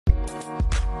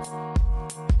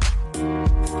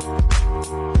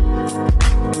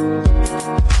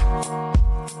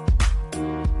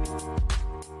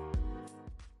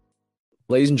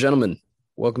Ladies and gentlemen,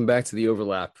 welcome back to The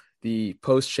Overlap, the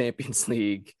post-Champions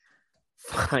League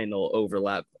final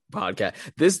overlap podcast.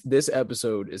 This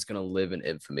episode is going to live in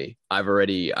infamy. I've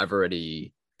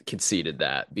already conceded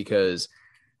that because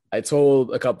I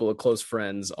told a couple of close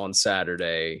friends on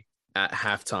Saturday at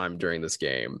halftime during this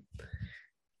game,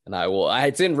 and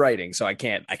it's in writing, so I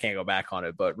can't go back on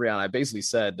it. But Rian, I basically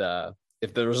said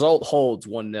if the result holds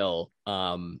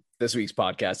 1-0, this week's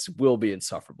podcast will be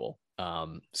insufferable.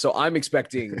 So I'm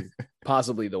expecting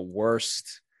possibly the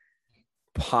worst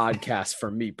podcast for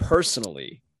me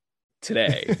personally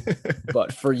today,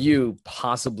 but for you,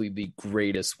 possibly the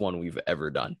greatest one we've ever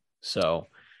done. So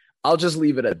I'll just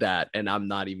leave it at that. And I'm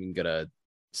not even going to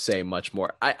say much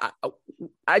more.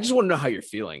 I just want to know how you're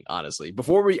feeling, honestly,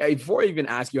 before I even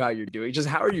ask you how you're doing. Just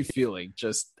how are you feeling?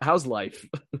 Just how's life?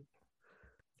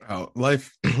 Oh,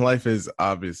 life is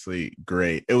obviously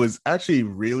great. It was actually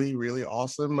really, really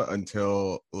awesome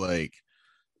until like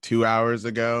 2 hours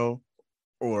ago,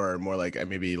 or more like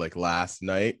maybe like last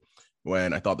night,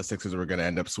 when I thought the Sixers were going to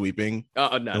end up sweeping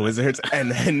the Wizards.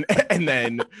 And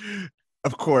then,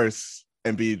 of course,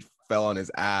 Embiid fell on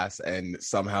his ass and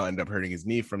somehow ended up hurting his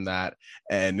knee from that.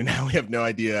 And now we have no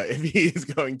idea if he's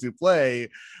going to play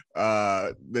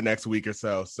the next week or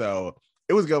so. So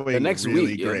it was going the next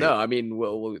really week. Great. No, I mean,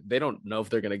 well, they don't know if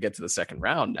they're going to get to the second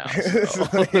round now. So.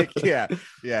 yeah.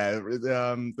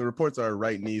 The reports are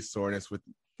right knee soreness,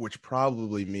 which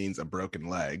probably means a broken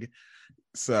leg.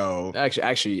 So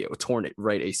actually torn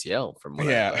right ACL from what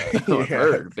I've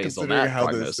heard based on considering that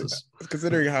prognosis.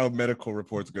 Considering how medical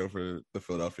reports go for the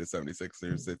Philadelphia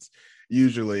 76ers,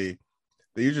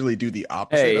 they usually do the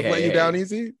opposite of let you down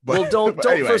easy. But, well, don't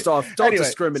anyway, first off, don't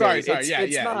discriminate. Sorry, it's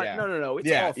not. Yeah. No. It's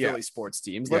all Philly sports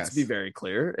teams. Let's be very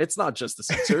clear. It's not just the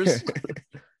Sixers.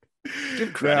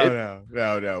 Give credit.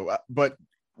 No. But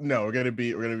no, we're gonna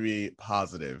be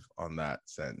positive on that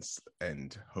sense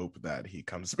and hope that he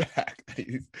comes back,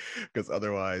 because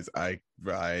otherwise I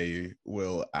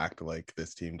will act like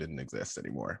this team didn't exist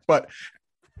anymore. But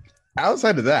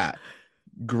outside of that,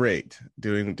 great,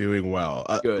 doing well.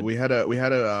 Good. We had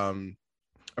a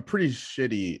pretty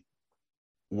shitty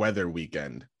weather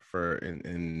weekend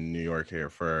in New York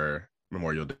here for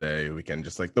Memorial Day weekend,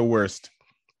 just like the worst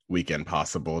weekend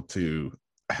possible to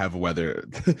have weather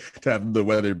to have the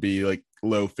weather be like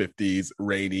low 50s,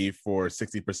 rainy for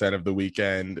 60% of the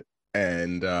weekend,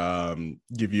 and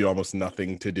give you almost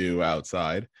nothing to do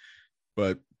outside.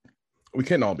 But we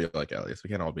can't all be like Elias. We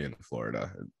can't all be in Florida.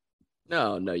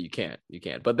 No, you can't.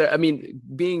 But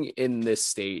being in this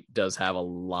state does have a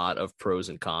lot of pros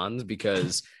and cons,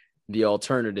 because the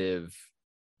alternative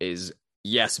is,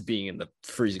 yes, being in the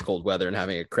freezing cold weather and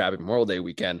having a crappy Memorial Day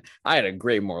weekend. I had a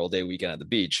great Memorial Day weekend at the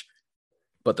beach.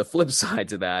 But the flip side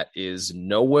to that is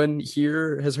no one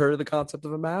here has heard of the concept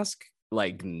of a mask.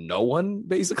 Like no one,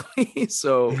 basically.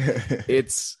 So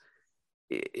it's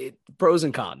pros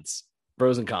and cons.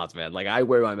 Pros and cons, man. Like I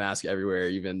wear my mask everywhere,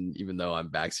 even though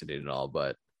I'm vaccinated and all,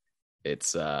 but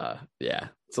it's it's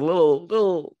a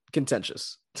little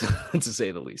contentious to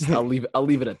say the least. I'll leave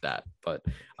it at that. But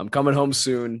I'm coming home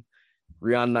soon.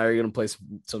 Rian and I are gonna play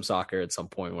some soccer at some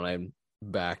point when I'm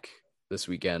back this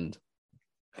weekend,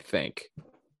 I think.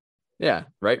 Yeah,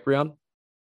 right, Rian?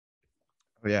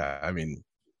 Yeah, I mean,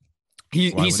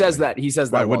 he says that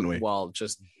while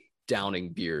just downing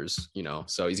beers,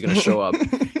 so he's gonna show up.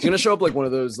 He's gonna show up like one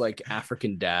of those like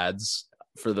African dads,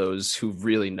 for those who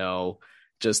really know,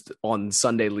 just on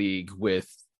Sunday League with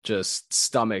just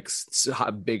stomachs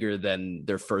bigger than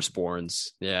their firstborns.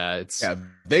 Yeah,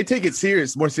 they take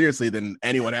it more seriously than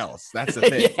anyone else. That's the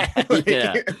thing.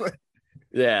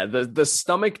 Yeah, the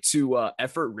stomach to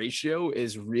effort ratio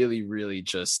is really, really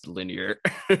just linear.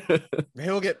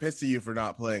 He'll get pissed at you for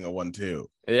not playing a 1-2.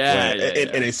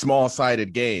 In a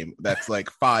small-sided game that's like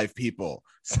 5 people.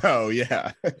 So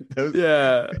yeah.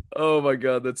 Oh my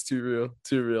God, that's too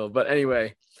real. But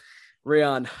anyway,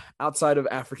 Rayon, outside of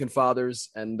African fathers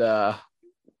and your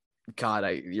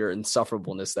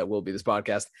insufferableness that will be this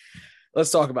podcast, let's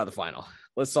talk about the final.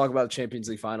 Let's talk about the Champions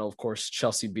League final. Of course,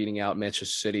 Chelsea beating out Manchester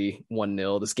City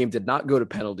 1-0. This game did not go to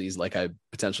penalties like I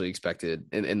potentially expected,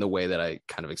 in the way that I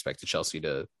kind of expected Chelsea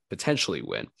to potentially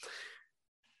win.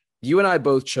 You and I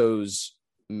both chose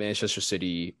Manchester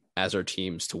City as our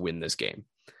teams to win this game.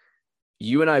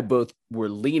 You and I both were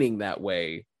leaning that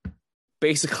way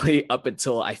basically up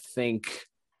until I think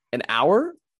an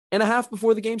hour and a half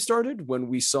before the game started, when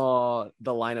we saw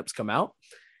the lineups come out.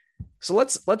 So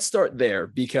let's start there,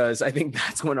 because I think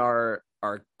that's when our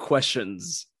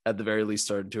questions at the very least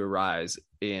started to arise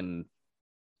in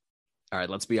All right,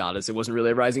 let's be honest. It wasn't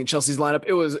really a rising in Chelsea's lineup.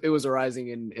 It was a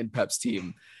rising in Pep's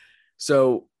team.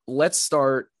 So let's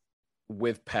start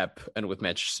with Pep and with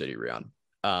Manchester City, Rian.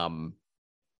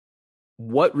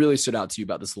 What really stood out to you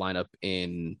about this lineup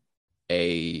in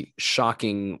a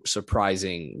shocking,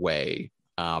 surprising way?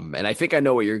 And I think I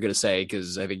know what you're going to say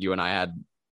because I think you and I had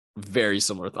very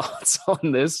similar thoughts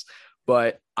on this.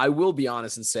 But I will be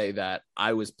honest and say that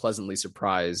I was pleasantly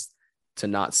surprised to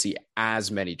not see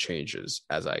as many changes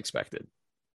as I expected.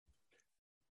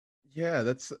 Yeah,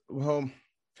 that's well.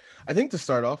 I think to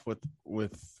start off with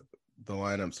the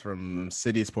lineups from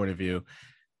City's point of view,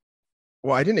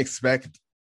 well, I didn't expect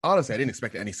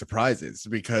any surprises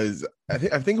because I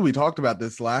think we talked about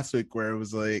this last week where it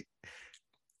was like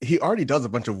he already does a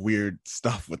bunch of weird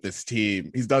stuff with this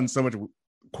team. He's done so much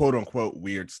quote unquote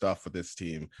weird stuff with this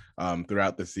team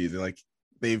throughout the season. Like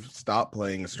they've stopped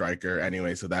playing a striker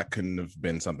anyway, so that couldn't have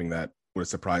been something that would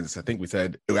surprise us. I think we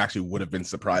said it actually would have been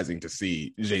surprising to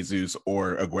see Jesus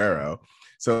or Aguero.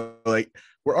 So like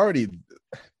we're already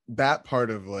that part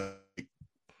of like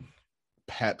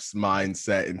Pep's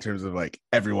mindset in terms of like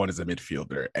everyone is a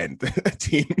midfielder and a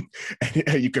team,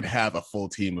 and you could have a full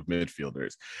team of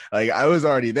midfielders. Like I was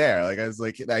already there. Like I was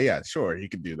like, yeah, sure, he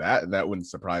could do that, and that wouldn't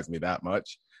surprise me that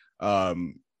much.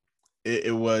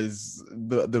 It was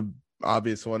the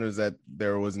obvious one is that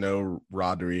there was no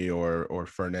Rodri or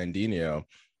Fernandinho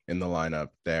in the lineup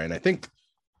there, and I think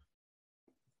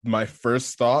my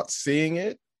first thought seeing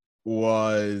it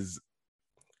was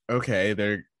okay,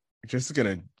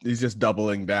 he's just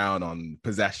doubling down on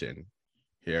possession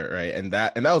here, right? And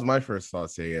that was my first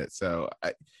thought seeing it. So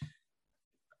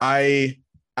I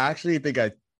actually think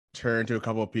I turned to a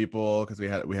couple of people because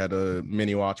we had a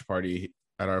mini watch party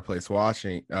at our place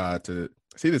watching to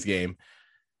see this game.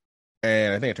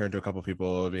 And I think I turned to a couple of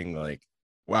people being like,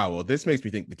 wow, well, this makes me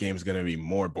think the game's going to be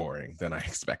more boring than I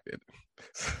expected.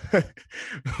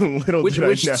 Which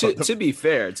to be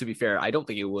fair, I don't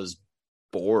think it was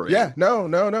boring. Yeah, no,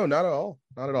 not at all.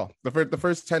 Not at all. The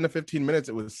first 10 to 15 minutes,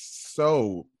 it was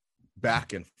so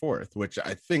back and forth, which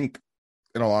I think,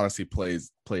 in all honesty,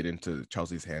 played into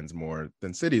Chelsea's hands more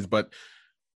than City's. But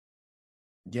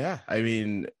yeah, I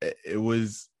mean, it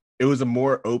was a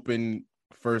more open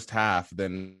first half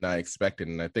than I expected.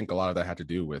 And I think a lot of that had to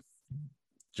do with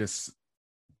just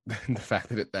the fact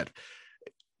that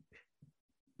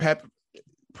Pep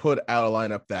put out a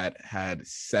lineup that had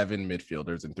 7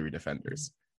 midfielders and 3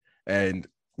 defenders. And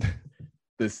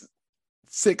this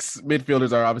 6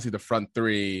 midfielders are obviously the front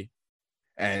 3,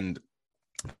 and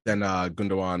then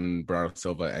Gundogan, Bernardo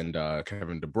Silva, and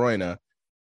Kevin De Bruyne.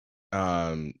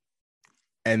 And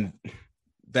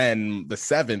then the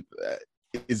 7th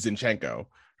is Zinchenko,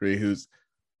 who's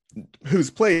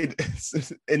played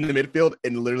in the midfield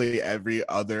in literally every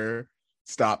other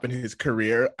stop in his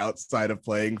career outside of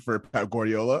playing for Pep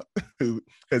Guardiola, who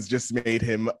has just made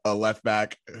him a left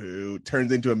back who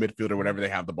turns into a midfielder whenever they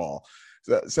have the ball.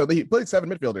 So he played 7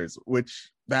 midfielders,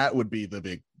 which that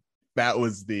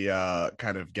was the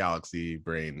kind of galaxy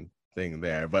brain thing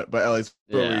there. But Ellis,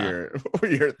 what were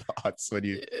your thoughts when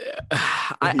you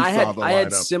I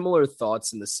had similar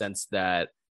thoughts in the sense that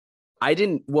I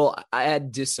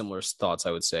had dissimilar thoughts,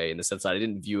 I would say, in the sense that I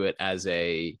didn't view it as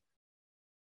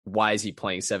why is he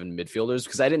playing 7 midfielders?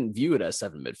 Because I didn't view it as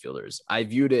 7 midfielders. I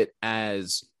viewed it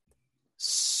as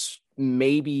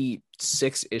maybe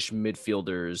 6-ish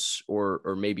midfielders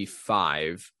or maybe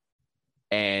 5.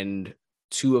 And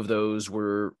 2 of those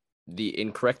were the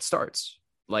incorrect starts.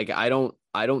 Like, I don't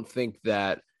think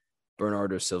that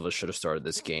Bernardo Silva should have started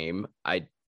this game. I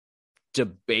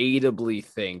debatably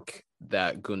think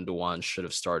that Gundogan should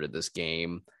have started this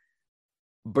game.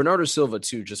 Bernardo Silva,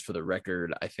 too, just for the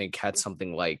record, I think had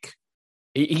something like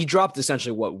he dropped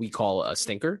essentially what we call a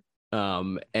stinker.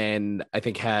 And I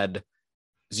think had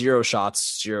 0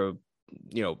 shots, 0,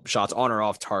 shots on or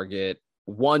off target,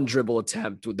 1 dribble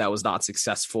attempt that was not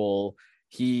successful.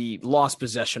 He lost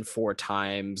possession 4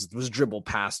 times, was dribbled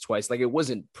past twice. Like, it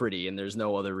wasn't pretty, and there's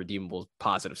no other redeemable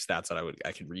positive stats that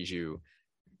I could read you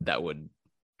that would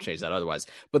change that otherwise.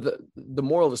 But the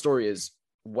moral of the story is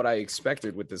what I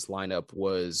expected with this lineup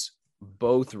was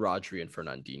both Rodri and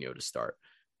Fernandinho to start,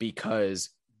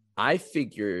 because I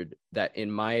figured that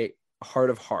in my heart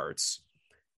of hearts,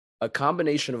 a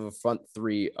combination of a front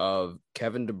 3 of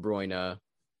Kevin De Bruyne,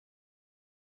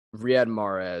 Riyad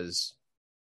Mahrez,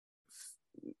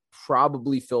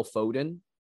 probably Phil Foden,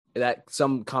 that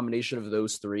some combination of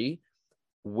those 3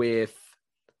 with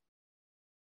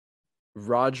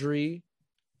Rodri,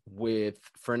 with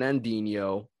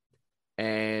Fernandinho,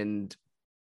 and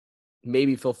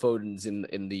maybe Phil Foden's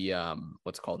in the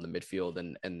what's called in the midfield,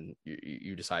 and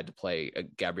you decide to play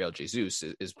Gabriel Jesus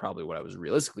is probably what I was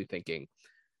realistically thinking.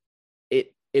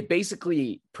 It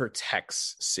basically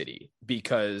protects City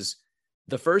because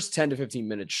the first 10 to 15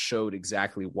 minutes showed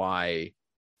exactly why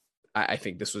I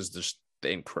think this was just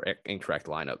the incorrect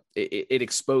lineup. It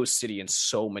exposed City in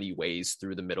so many ways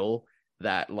through the middle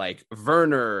that like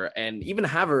Werner and even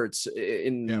Havertz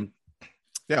in on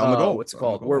the goal. What's it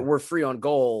called? We're free on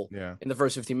goal in the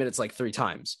first 15 minutes like 3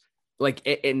 times. Like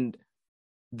and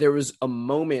there was a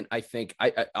moment, I think,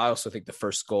 I also think the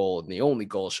first goal and the only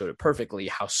goal showed it perfectly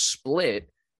how split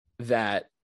that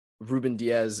Ruben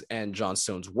Diaz and John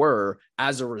Stones were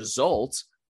as a result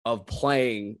of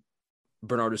playing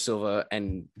Bernardo Silva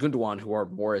and Gundogan, who are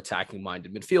more attacking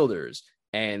minded midfielders.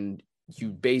 And you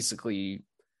basically,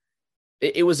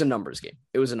 it was a numbers game.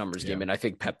 It was a numbers game. And I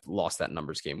think Pep lost that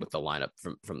numbers game with the lineup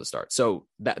from the start. So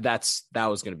that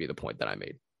was going to be the point that I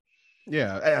made.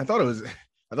 Yeah. I thought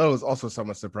it was also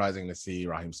somewhat surprising to see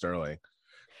Raheem Sterling.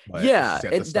 Yeah,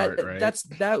 and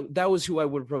that was who I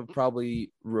would have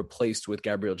probably replaced with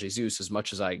Gabriel Jesus. As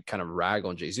much as I kind of rag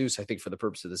on Jesus, I think for the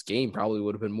purpose of this game, probably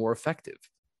would have been more effective.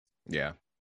 Yeah,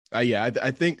 I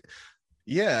think,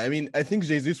 I mean, I think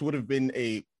Jesus would have been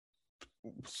a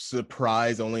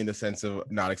surprise only in the sense of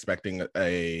not expecting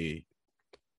a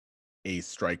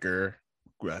striker,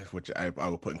 which I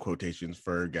will put in quotations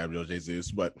for Gabriel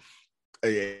Jesus, but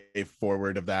a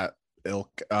forward of that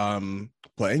ilk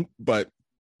playing, but.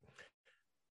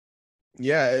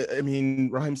 Yeah, I mean,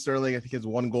 Raheem Sterling, I think, has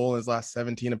 1 goal in his last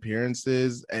 17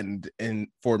 appearances, and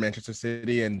for Manchester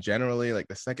City, and generally, like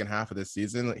the second half of this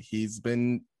season, he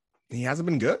hasn't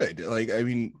been good. Like, I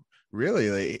mean, really,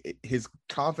 like, his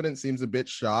confidence seems a bit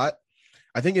shot.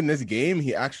 I think in this game,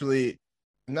 he actually,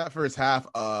 in that first half,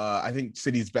 I think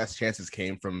City's best chances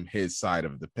came from his side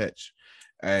of the pitch,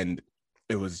 and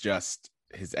it was just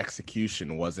his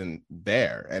execution wasn't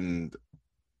there, and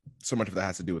so much of that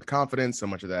has to do with confidence. So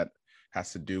much of that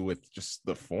has to do with just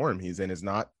the form he's in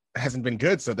hasn't been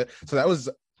good. So that was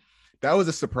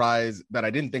a surprise that I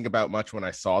didn't think about much when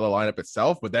I saw the lineup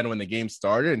itself. But then when the game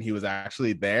started and he was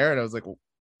actually there, and I was like,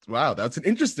 wow, that's an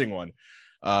interesting one.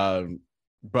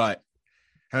 But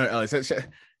shall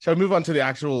we move on to the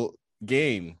actual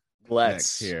game?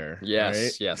 Let's next here.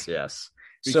 Yes, right? yes.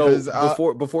 Because,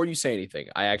 so before you say anything,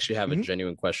 I actually have a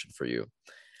genuine question for you.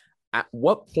 At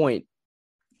what point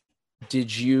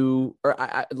did you, or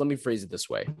let me phrase it this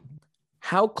way.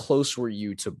 How close were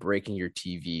you to breaking your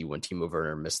TV when Timo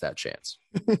Werner missed that chance?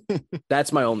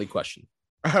 That's my only question.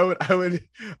 I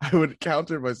would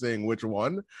counter by saying which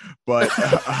one, but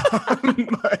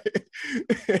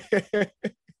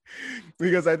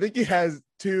because I think he has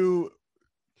two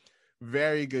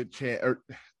very good chances.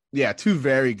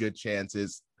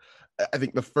 I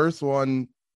think the first one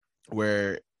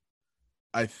where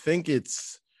I think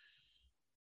it's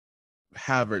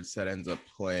Havertz that ends up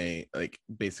playing, like,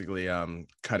 basically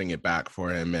cutting it back for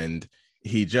him, and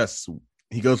he goes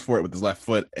for it with his left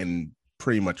foot and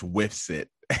pretty much whiffs it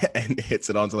and hits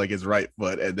it onto like his right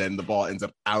foot, and then the ball ends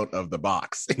up out of the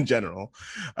box in general.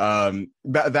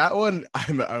 That one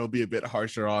I will be a bit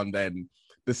harsher on than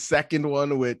the second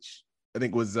one, which I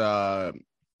think was a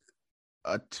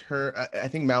turn. I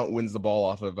think Mount wins the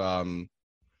ball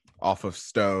off of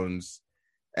Stones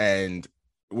and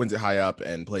wins it high up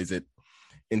and plays it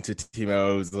into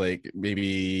Timo's like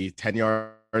maybe 10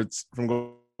 yards from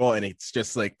goal, and it's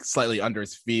just like slightly under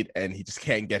his feet, and he just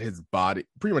can't get his body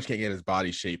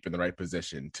shape in the right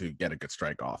position to get a good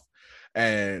strike off.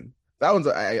 And that one's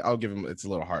I'll give him, it's a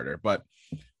little harder, but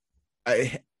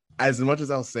as much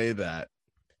as I'll say that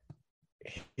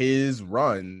his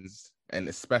runs, and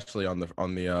especially on the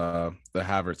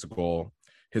Havertz goal,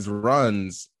 his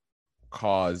runs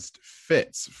caused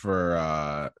fits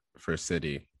for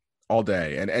City all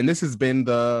day, and this has been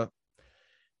for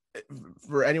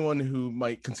anyone who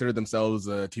might consider themselves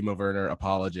a Timo Werner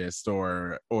apologist,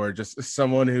 or just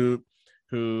someone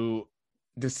who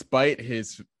despite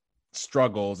his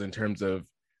struggles in terms of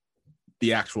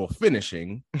the actual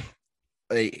finishing,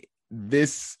 like,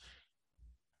 this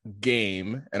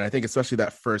game, and I think especially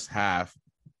that first half,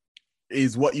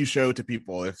 is what you show to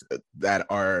people that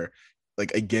are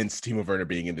like against Timo Werner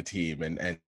being in the team,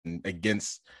 and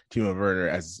against Timo Werner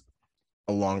as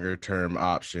a longer term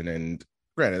option. And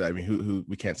granted, I mean, who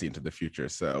we can't see into the future,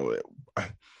 so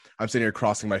I'm sitting here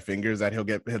crossing my fingers that he'll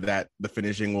get that the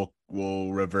finishing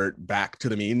will revert back to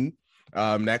the mean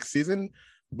next season.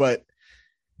 But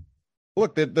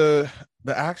look, the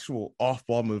actual off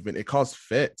ball movement, it caused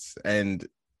fits, and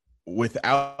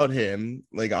without him,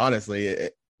 like, honestly,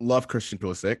 love Christian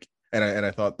Pulisic. And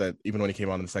I thought that even when he came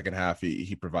on in the second half,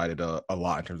 he provided a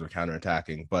lot in terms of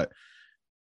counterattacking. But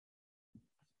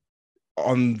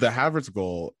on the Havertz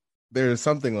goal, there's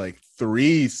something like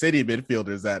 3 City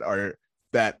midfielders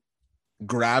that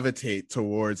gravitate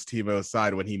towards Timo's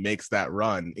side when he makes that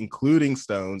run, including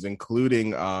Stones,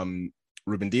 including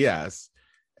Ruben Diaz.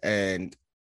 And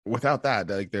without that,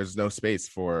 like, there's no space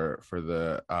for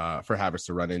Havertz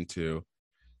to run into.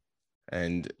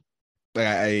 And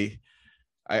like,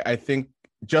 I think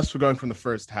just for going from the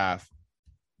first half,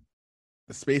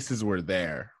 the spaces were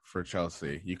there for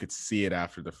Chelsea. You could see it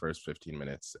after the first 15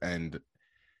 minutes, and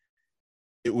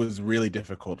it was really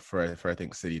difficult for I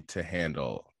think City to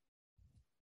handle.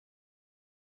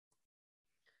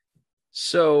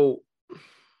 So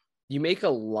you make a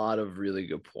lot of really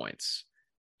good points,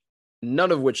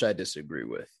 none of which I disagree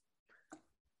with.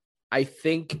 I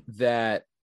think that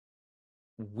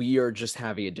we are just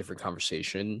having a different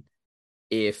conversation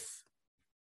if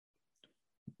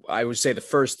I would say the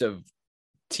first of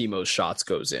Timo's shots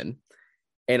goes in.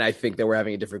 And I think that we're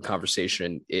having a different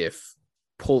conversation if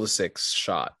Pulisic's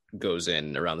shot goes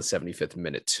in around the 75th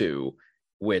minute too,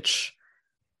 which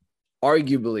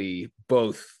arguably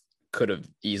both could have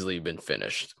easily been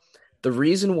finished. The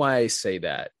reason why I say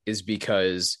that is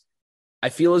because I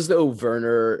feel as though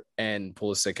Werner and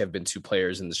Pulisic have been 2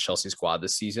 players in this Chelsea squad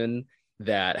this season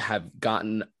that have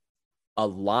gotten a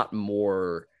lot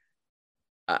more,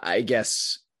 I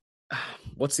guess,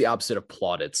 what's the opposite of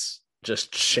plaudits?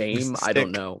 Just shame? Stick. I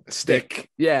don't know. Stick.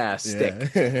 Yeah,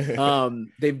 stick. Yeah.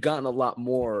 They've gotten a lot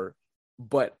more,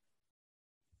 but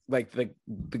like the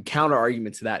counter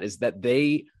argument to that is that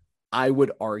they, I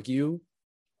would argue,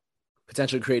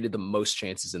 potentially created the most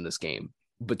chances in this game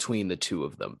between the 2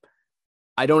 of them.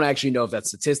 I don't actually know if that's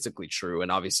statistically true,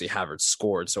 and obviously Havertz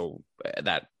scored, so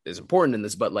that is important in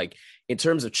this. But like in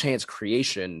terms of chance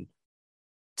creation,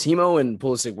 Timo and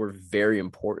Pulisic were very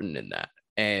important in that.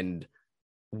 And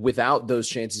without those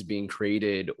chances being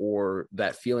created or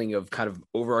that feeling of kind of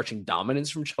overarching dominance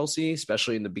from Chelsea,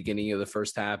 especially in the beginning of the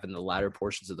first half and the latter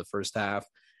portions of the first half,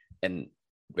 and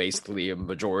basically a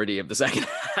majority of the second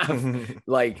half,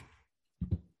 like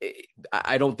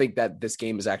I don't think that this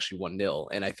game is actually 1-0.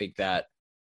 And I think that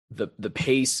the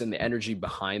pace and the energy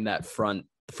behind that front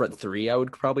 3, I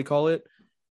would probably call it,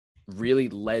 really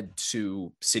led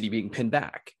to City being pinned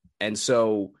back. And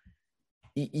so,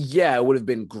 yeah, it would have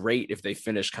been great if they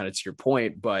finished, kind of to your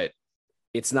point, but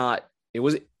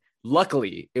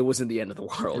luckily it wasn't the end of the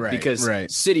world, because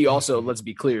City also, let's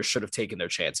be clear, should have taken their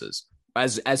chances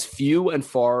as few and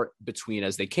far between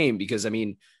as they came, because I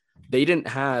mean, they didn't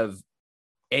have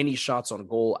any shots on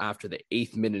goal after the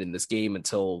 8th minute in this game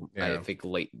until I think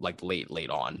late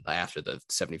on after the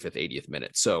 75th, 80th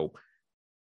minute. So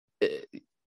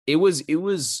it was,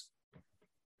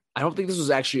 I don't think this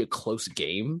was actually a close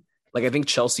game. Like, I think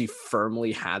Chelsea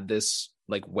firmly had this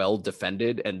like well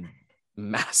defended, and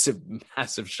massive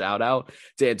shout out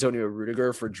to Antonio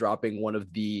Rudiger for dropping one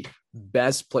of the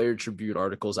best player tribute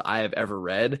articles I have ever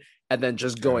read. And then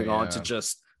just going on to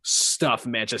just stuff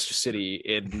Manchester City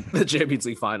in the Champions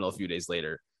League final a few days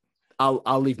later.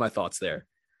 I'll leave my thoughts there.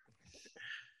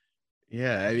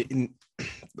 Yeah, I mean,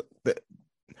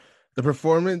 the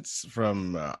performance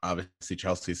from obviously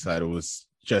Chelsea's side was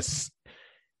just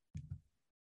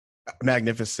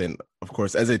magnificent, of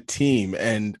course, as a team.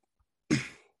 And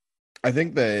I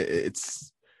think that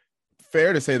it's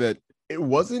fair to say that it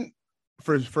wasn't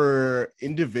for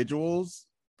individuals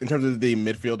in terms of the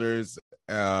midfielders,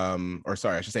 or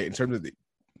sorry, I should say in terms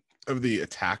of the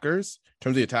attackers. In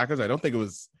terms of the attackers, I don't think it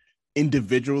was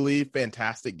individually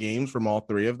fantastic games from all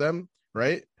 3 of them,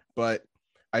 right? But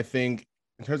I think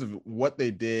in terms of what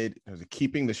they did, in terms of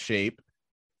keeping the shape,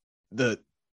 the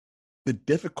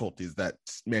difficulties that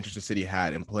Manchester City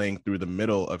had in playing through the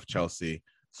middle of Chelsea,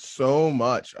 so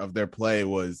much of their play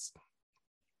was,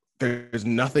 there's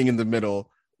nothing in the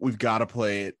middle, we've got to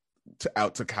play it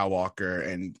out to Kyle Walker,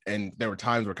 and there were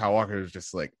times where Kyle Walker was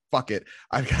just like, fuck it,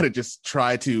 I've got to just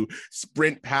try to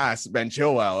sprint past Ben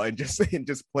Chilwell and just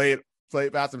play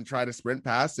it past him, try to sprint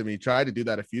past him. He tried to do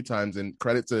that a few times, and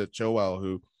credit to Chilwell,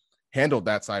 who handled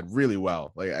that side really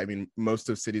well. Like, I mean, most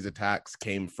of City's attacks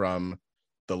came from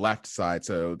the left side,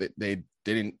 so they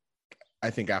didn't, I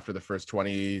think after the first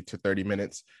 20 to 30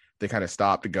 minutes, they kind of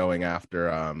stopped going after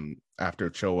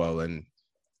Chilwell,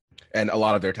 and a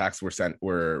lot of their attacks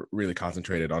were really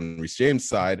concentrated on Reece James'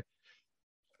 side,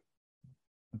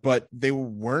 but they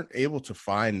weren't able to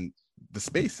find the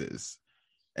spaces.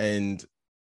 And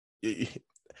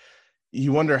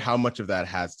you wonder how much of that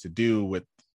has to do with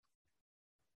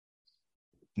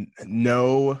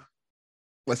no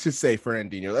let's just say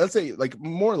Fernandinho. Let's say like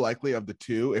more likely of the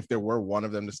two, if there were one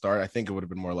of them to start, I think it would have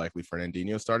been more likely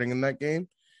Fernandinho starting in that game.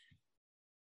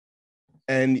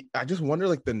 And I just wonder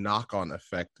like the knock-on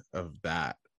effect of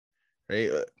that,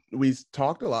 right? We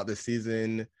talked a lot this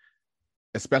season,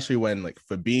 especially when like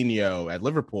Fabinho at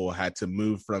Liverpool had to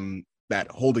move from that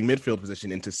holding midfield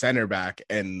position into center back,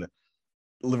 and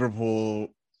Liverpool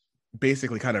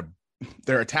basically kind of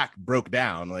their attack broke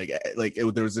down.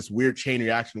 There was this weird chain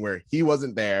reaction where he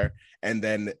wasn't there, and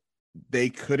then they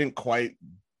couldn't quite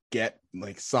get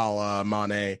like Salah,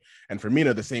 Mane, and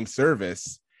Firmino the same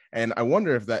service. And I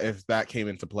wonder if that came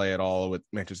into play at all with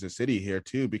Manchester City here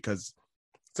too, because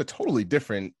it's a totally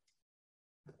different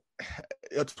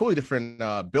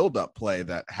build-up play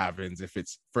that happens if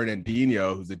it's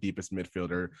Fernandinho, who's the deepest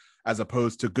midfielder, as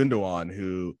opposed to Gundogan,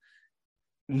 who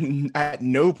at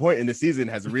no point in the season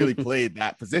has really played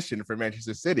that position for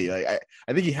Manchester City. Like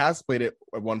I think he has played it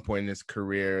at one point in his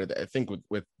career, I think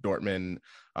with Dortmund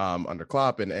under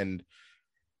Klopp, and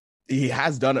he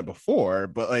has done it before,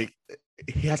 but like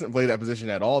he hasn't played that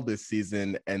position at all this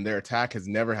season, and their attack has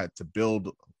never had to build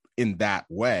in that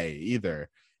way either.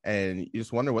 And you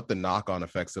just wonder what the knock-on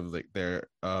effects of like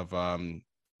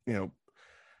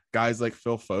guys like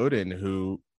Phil Foden,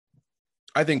 who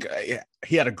I think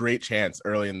he had a great chance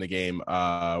early in the game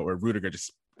where Rudiger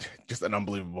just an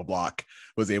unbelievable block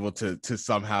was able to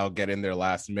somehow get in there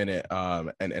last minute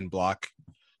and block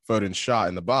Foden's shot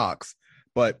in the box.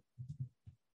 But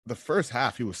the first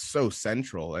half he was so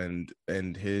central, and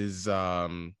his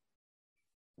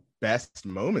best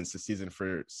moments this season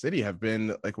for City have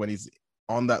been like when he's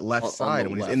on that left side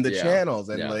and when he's in the channels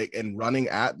and and running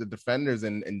at the defenders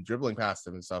and dribbling past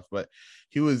them and stuff. But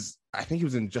I think he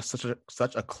was in just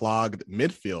such a clogged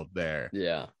midfield there.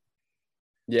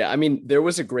 Yeah, I mean, there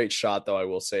was a great shot, though, I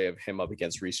will say, of him up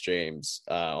against Reece James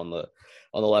on the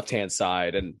left-hand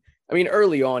side. And I mean,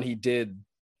 early on, he did,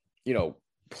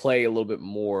 play a little bit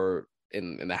more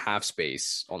in the half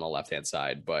space on the left-hand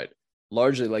side. But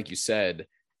largely, like you said,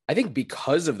 I think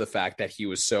because of the fact that he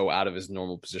was so out of his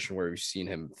normal position where we've seen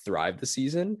him thrive this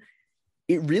season,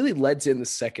 it really led to in the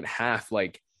second half,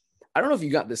 like, I don't know if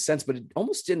you got this sense, but it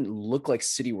almost didn't look like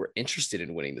City were interested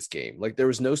in winning this game. Like there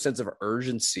was no sense of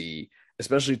urgency,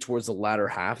 especially towards the latter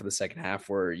half of the second half,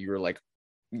 where you were like,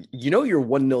 you're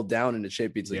 1-0 down in the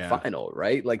Champions League final,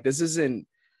 right? Like this isn't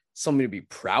something to be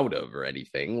proud of or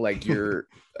anything. Like you're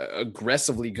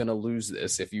aggressively going to lose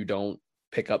this if you don't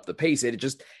pick up the pace.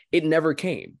 It never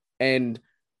came. And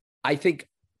I think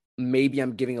maybe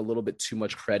I'm giving a little bit too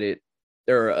much credit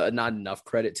or not enough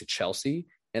credit to Chelsea.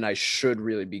 And I should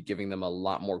really be giving them a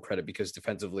lot more credit because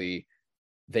defensively,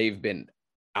 they've been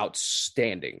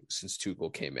outstanding since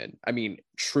Tuchel came in. I mean,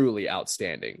 truly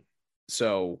outstanding.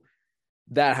 So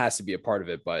that has to be a part of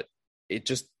it. But it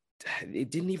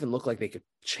didn't even look like they could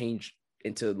change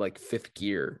into like fifth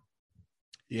gear.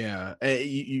 Yeah,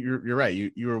 you're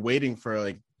right. You were waiting for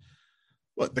like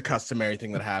what the customary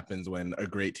thing that happens when a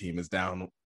great team is down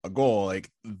a goal, like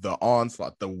the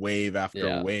onslaught, the wave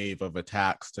after wave of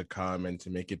attacks to come and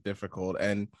to make it difficult.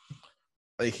 And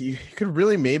like you could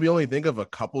really maybe only think of a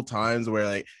couple times where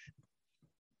like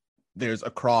there's a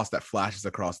cross that flashes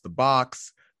across the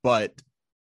box, but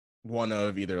one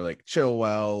of either like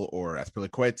Chilwell or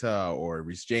Azpilicueta or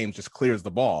Reece James just clears the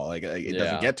ball. Like it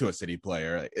doesn't get to a City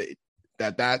player.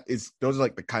 Those are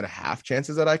like the kind of half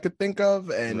chances that I could think of.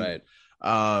 And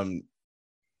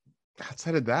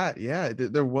outside of that,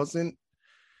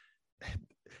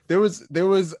 there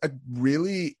was a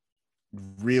really,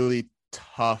 really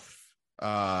tough, there's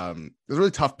a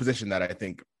really tough position that I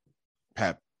think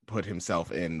Pep put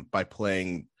himself in by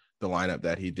playing the lineup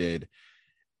that he did.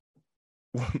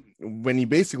 When you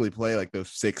basically play like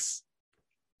those six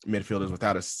midfielders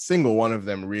without a single one of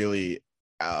them really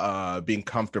being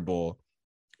comfortable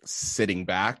sitting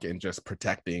back and just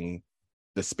protecting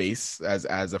the space as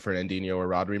a Fernandinho or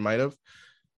Rodri might have,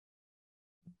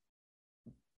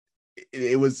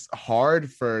 it was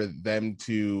hard for them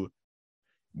to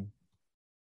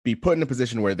be put in a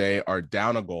position where they are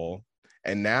down a goal,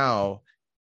 and now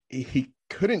he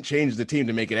couldn't change the team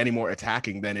to make it any more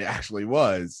attacking than it actually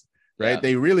was. Right?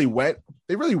 They really went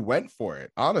for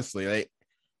it, honestly, like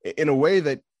in a way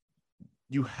that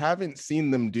you haven't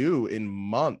seen them do in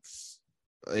months,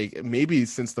 like maybe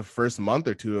since the first month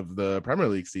or two of the Premier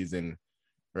League season,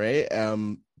 right? I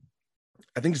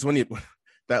think just when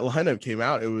that lineup came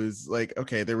out, it was like,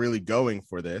 okay, they're really going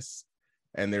for this,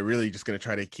 and they're really just going to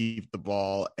try to keep the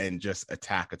ball and just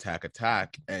attack.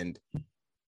 And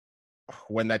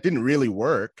when that didn't really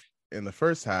work in the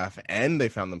first half, and they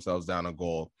found themselves down a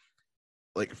goal,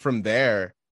 like from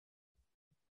there,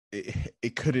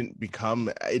 it couldn't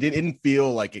become, it didn't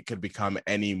feel like it could become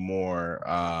any more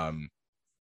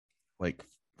like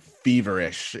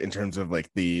feverish in terms of like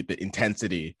the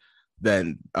intensity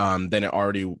than it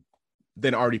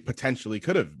already potentially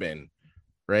could have been,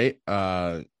 right?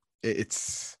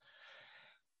 It's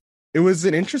it was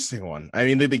an interesting one. I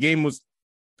mean, the game was,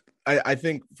 I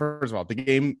think, first of all, the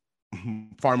game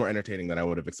far more entertaining than I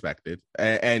would have expected,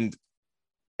 and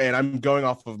I'm going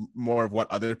off of more of what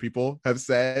other people have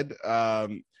said,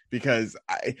 because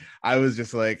I was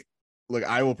just like, look,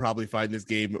 I will probably find this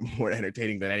game more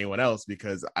entertaining than anyone else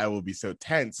because I will be so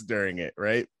tense during it,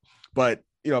 right? But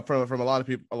from a lot of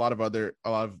people, a lot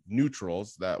of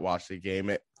neutrals that watch the game,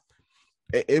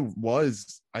 it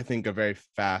was, I think, a very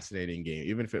fascinating game,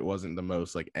 even if it wasn't the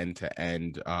most like end to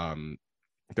end.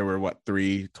 There were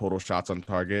three total shots on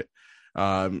target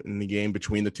in the game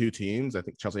between the two teams. I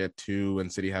think Chelsea had two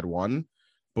and City had one,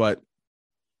 but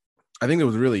I think it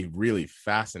was really, really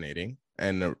fascinating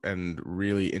and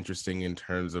really interesting in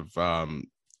terms of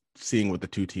seeing what the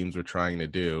two teams were trying to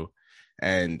do.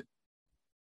 And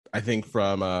I think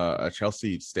from a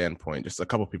Chelsea standpoint, just a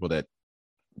couple of people that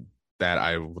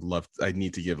I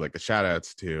need to give like the shout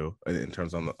outs to in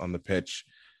terms on the pitch.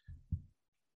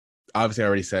 Obviously, I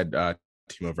already said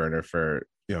Timo Werner for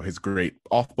his great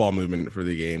off-ball movement for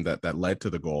the game that led to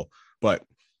the goal. But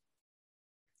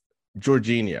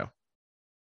Jorginho,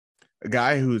 a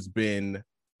guy who's been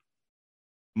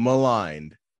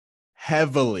maligned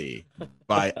heavily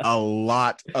by a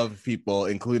lot of people,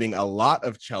 including a lot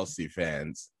of Chelsea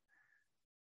fans.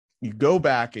 You go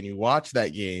back and you watch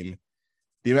that game,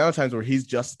 the amount of times where he's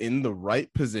just in the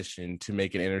right position to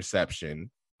make an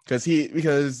interception, because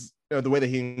the way that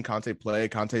he and Conte play,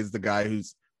 Conte is the guy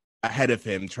who's ahead of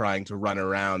him trying to run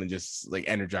around and just like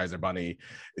Energizer Bunny,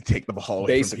 take the ball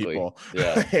away from people.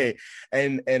 Yeah.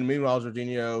 and meanwhile,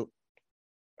 Jorginho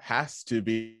has to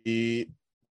be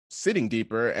sitting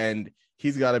deeper, and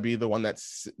he's got to be the one that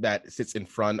sits in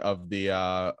front of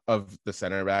the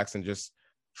center backs and just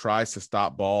tries to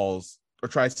stop balls, or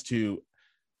tries to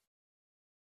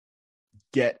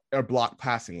block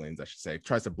passing lanes, I should say.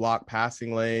 Tries to block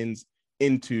passing lanes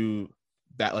into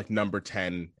that like number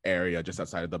 10 area just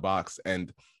outside of the box.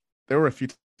 And there were a few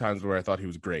times where I thought he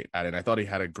was great at it. And I thought he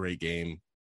had a great game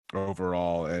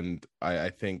overall. And I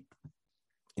think,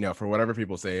 for whatever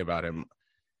people say about him,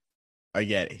 I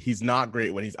get it. He's not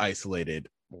great when he's isolated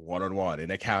one-on-one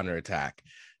in a counterattack.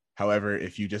 However,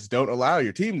 if you just don't allow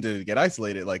your team to get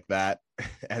isolated like that,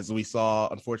 as we saw,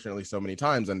 unfortunately, so many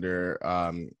times under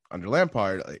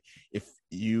Lampard, like, if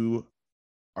you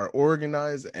are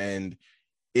organized and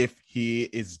if he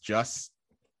is just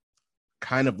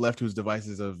kind of left to his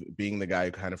devices of being the guy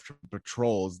who kind of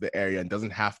patrols the area and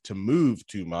doesn't have to move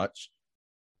too much,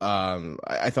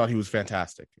 I thought he was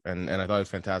fantastic, and I thought he was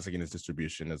fantastic in his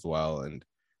distribution as well, and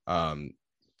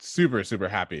super, super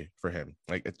happy for him.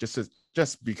 Like, it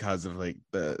just because of like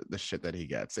the shit that he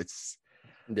gets. It's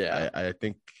I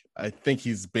think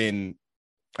he's been,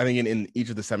 I think in each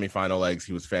of the semifinal legs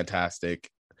he was fantastic.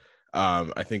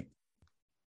 I think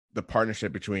the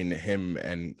partnership between him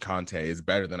and Conte is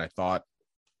better than I thought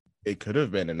it could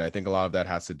have been, and I think a lot of that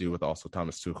has to do with also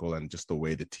Thomas Tuchel and just the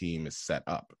way the team is set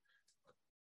up.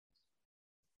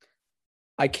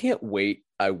 I can't wait,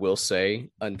 I will say,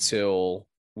 until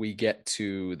we get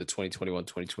to the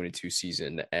 2021-2022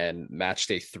 season and match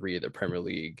day 3 of the Premier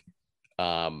League.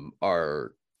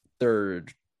 Our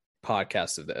third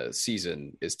podcast of the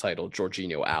season is titled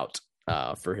Jorginho Out,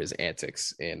 for his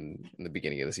antics in the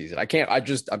beginning of the season. I'm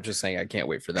just saying I can't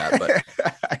wait for that. But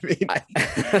I mean,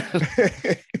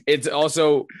 it's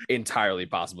also entirely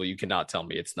possible. You cannot tell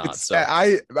me it's not. So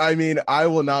I mean, I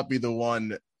will not be the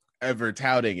one ever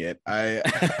touting it. But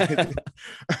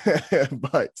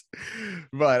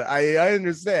I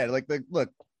understand. Like,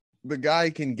 the guy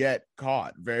can get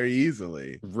caught very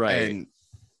easily, right?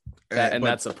 And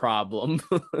that's a problem.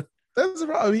 That's a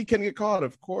problem. He can get caught,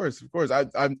 of course.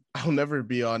 I'll never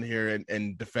be on here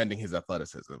and defending his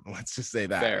athleticism. Let's just say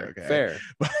that. Fair.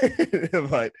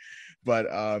 But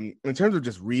in terms of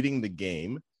just reading the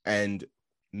game and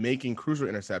making crucial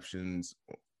interceptions,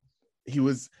 he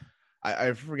was.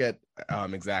 I forget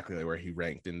exactly where he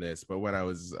ranked in this, but when I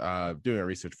was doing a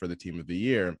research for the team of the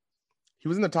year, he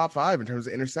was in the top 5 in terms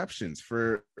of interceptions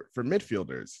for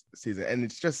midfielders this season. And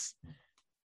it's just,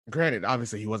 granted,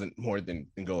 obviously he wasn't more than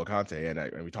N'Golo Kante,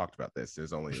 and we talked about this.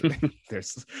 There's only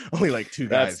like 2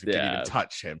 guys who can even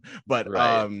touch him. But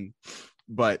right.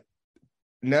 But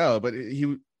no, but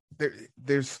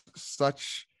there's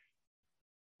such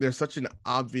an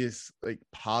obvious like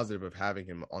positive of having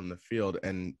him on the field,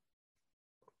 and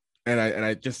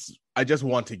I just I just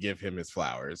want to give him his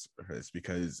flowers for this,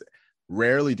 because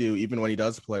rarely do, even when he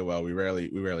does play well, we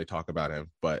rarely talk about him.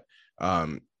 But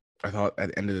I thought at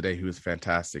the end of the day he was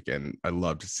fantastic, and I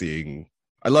loved seeing.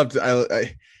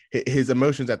 His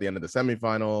emotions at the end of the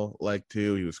semifinal, like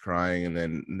too. He was crying, and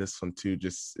then this one too,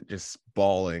 just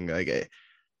bawling. Like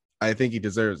I think he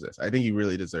deserves this. I think he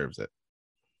really deserves it.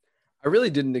 I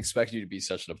really didn't expect you to be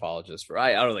such an apologist for.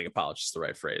 I don't think apologist is the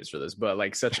right phrase for this, but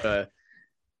like such a,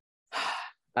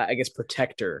 I guess,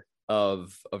 protector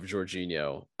of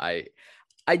Jorginho. I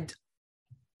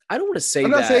don't want to say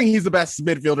I'm not that. saying he's the best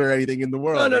midfielder or anything in the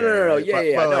world. No.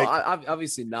 Yeah. But No, like,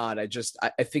 obviously not. I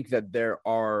think that there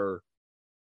are.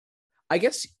 I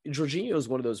guess Jorginho is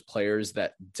one of those players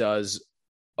that does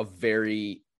a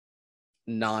very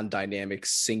non-dynamic,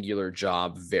 singular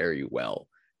job very well,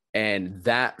 and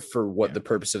that for what the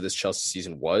purpose of this Chelsea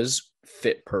season was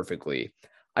fit perfectly.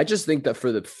 I just think that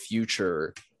for the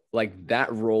future, like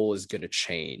that role is going to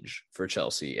change for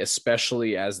Chelsea,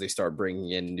 especially as they start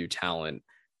bringing in new talent.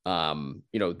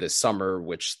 This summer,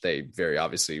 which they very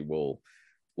obviously will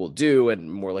do,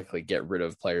 and more likely get rid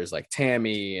of players like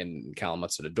Tammy and Callum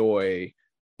Hudson-Odoi.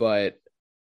 But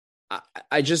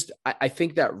I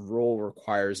think that role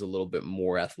requires a little bit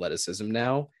more athleticism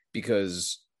now,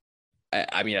 because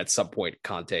I mean, at some point,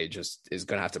 Conte just is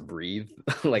going to have to breathe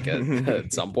like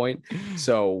at some point.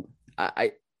 So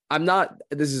I'm not,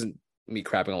 this isn't me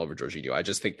crapping all over Jorginho. I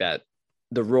just think that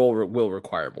the role will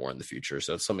require more in the future.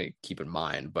 So it's something to keep in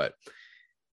mind. But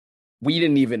we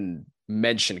didn't even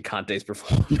mention Conte's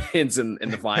performance in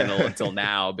the final until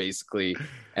now, basically.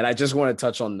 And I just want to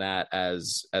touch on that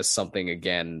as something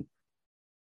again.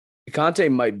 Conte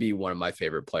might be one of my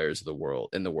favorite players in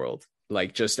the world.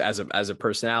 Like just as a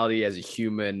personality, as a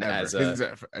human,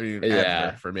 ever. Yeah,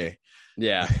 ever for me.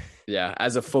 Yeah.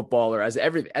 As a footballer, as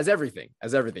everything.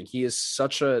 He is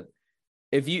such a,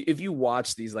 if you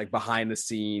watch these like behind the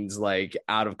scenes, like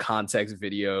out of context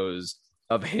videos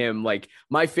of him, like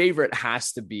my favorite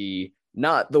has to be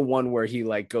not the one where he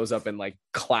like goes up and like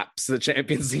claps the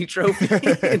Champions League trophy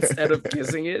instead of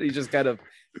kissing it. He just kind of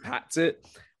pats it.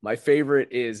 My favorite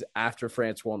is after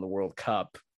France won the World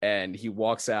Cup and he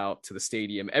walks out to the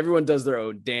stadium. Everyone does their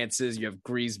own dances. You have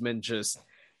Griezmann just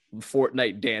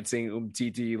Fortnite dancing,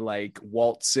 Umtiti like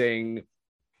waltzing,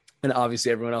 and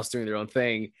obviously everyone else doing their own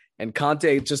thing. And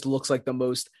Conte just looks like the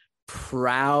most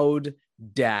proud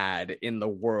dad in the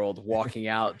world, walking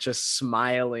out, just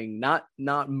smiling, not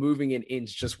moving an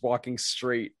inch, just walking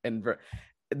straight. And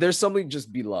there's something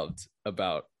just beloved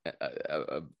about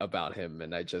him.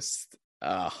 And I just,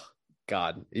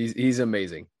 God, he's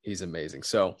amazing. He's amazing.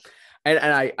 So,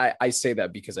 and I say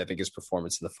that because I think his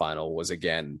performance in the final was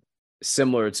again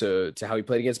similar to how he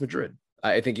played against Madrid.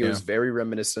 I think it was very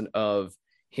reminiscent of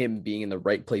him being in the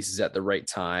right places at the right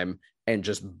time and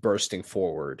just bursting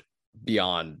forward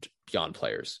beyond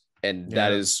players. And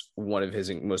that is one of his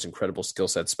most incredible skill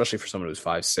sets, especially for someone who's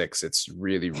 5'6". It's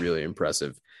really, really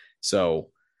impressive. So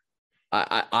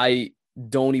I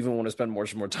don't even want to spend more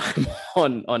time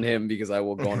on him because I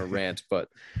will go on a rant, but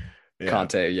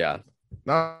Conte,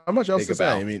 not much else to say.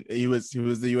 I mean, he was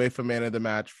the UEFA man of the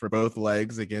match for both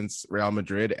legs against Real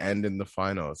Madrid and in the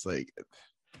final. It's like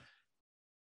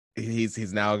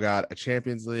he's now got a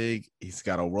Champions League, he's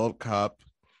got a World Cup,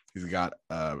 he's got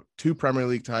 2 Premier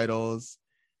League titles.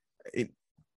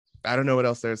 I don't know what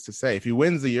else there is to say. If he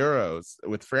wins the Euros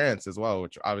with France as well,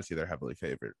 which obviously they're heavily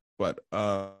favored, but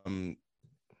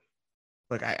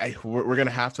like we're gonna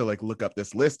have to like look up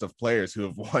this list of players who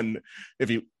have won,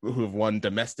 who have won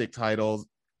domestic titles,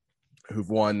 who've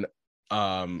won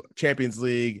Champions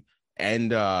League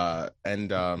and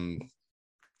European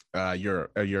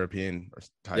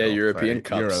title. European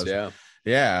cups. Euros.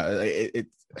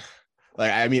 It's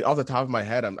like, I mean, off the top of my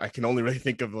head, I can only really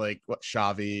think of like what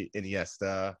Xavi,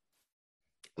 Iniesta,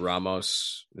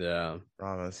 Ramos.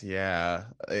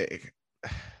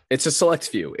 It's a select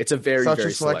few. It's a very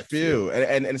select few.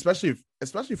 And especially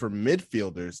for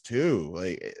midfielders too.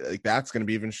 Like that's going to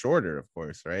be even shorter, of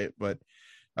course, right? But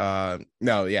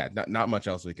not much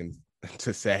else we can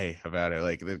to say about it.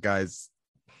 Like the guy's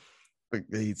like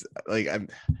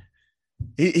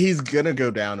he's gonna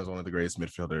go down as one of the greatest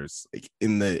midfielders like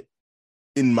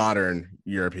in modern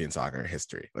European soccer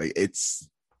history. Like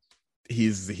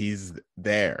he's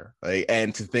there. Like,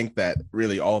 and to think that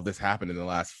really all of this happened in the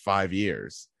last 5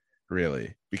 years,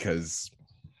 really, because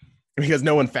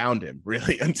no one found him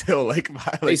really until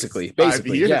basically 5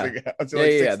 years ago.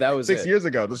 Until that was 6 years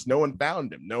ago. Just no one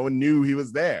found him. No one knew he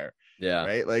was there. Yeah.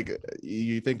 Right. Like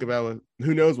you think about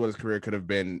who knows what his career could have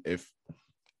been if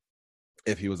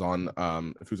he was on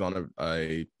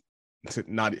a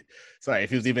not sorry, if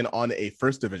he was even on a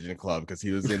first division club, because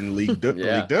he was in League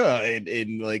Yeah. Two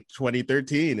in like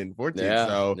 2013 and 14. Yeah.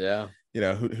 So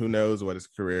Yeah. who knows what his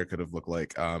career could have looked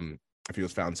like if he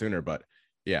was found sooner. But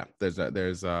yeah, there's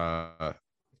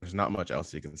not much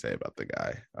else you can say about the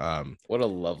guy. What a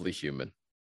lovely human.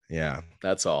 Yeah,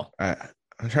 That's all.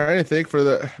 I'm trying to think for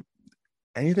the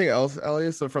anything else,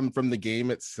 Elliot. So from the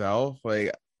game itself,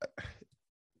 like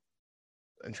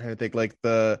I'm trying to think, like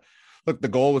the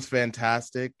goal was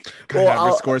fantastic. Kai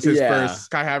Havertz scores his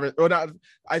first. Kai Havertz, well, not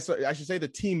I should say the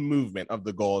team movement of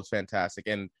the goal is fantastic.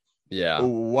 And Yeah.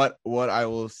 what I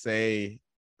will say,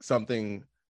 something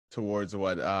towards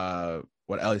what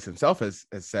Elias himself has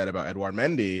said about Edouard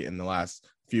Mendy in the last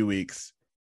few weeks.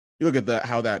 You look at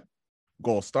how that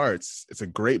goal starts. It's a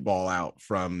great ball out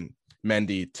from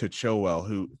Mendy to Chilwell,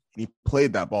 who he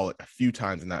played that ball a few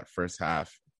times in that first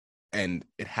half, and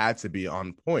it had to be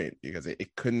on point because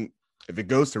it couldn't. If it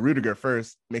goes to Rudiger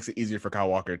first, makes it easier for Kyle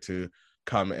Walker to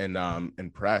come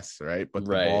and press, right? But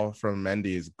the ball from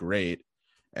Mendy is great,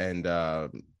 and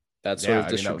that sort of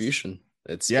distribution.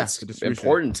 It's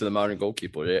important to the modern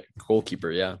goalkeeper.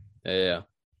 Yeah.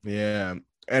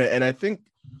 And I think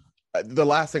the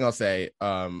last thing I'll say,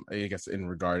 I guess in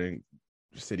regarding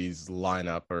City's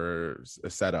lineup or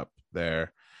setup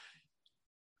there,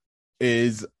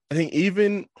 is I think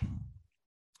even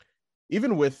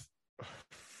with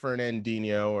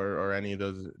Fernandinho or any of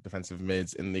those defensive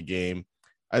mids in the game,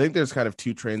 I think there's kind of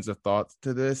two trains of thought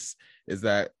to this. Is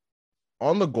that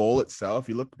on the goal itself,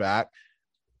 you look back,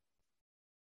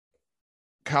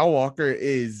 Kyle Walker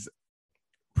is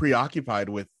preoccupied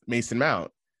with Mason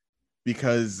Mount,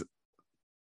 because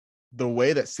the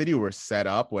way that City were set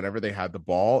up whenever they had the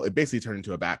ball, it basically turned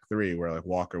into a back three where like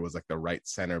Walker was like the right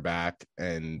center back,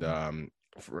 and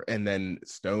then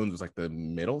Stones was like the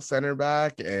middle center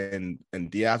back, and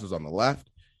Diaz was on the left,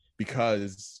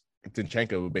 because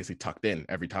Zinchenko basically tucked in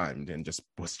every time and just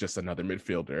was just another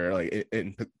midfielder, like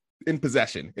in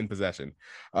possession.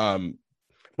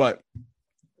 But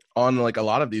on like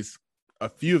a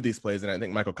few of these plays, and I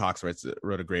think Michael Cox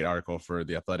wrote a great article for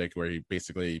The Athletic where he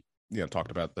basically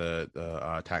talked about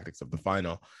the tactics of the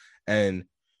final, and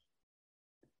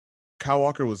Kyle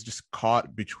Walker was just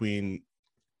caught between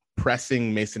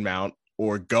pressing Mason Mount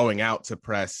or going out to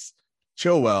press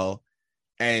Chilwell,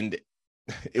 and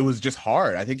it was just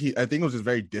hard. I think it was just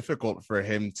very difficult for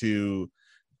him to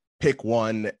pick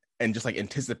one and just like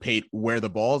anticipate where the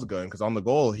ball's going, because on the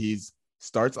goal he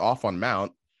starts off on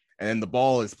Mount, and then the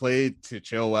ball is played to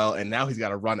Chilwell, and now he's got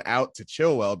to run out to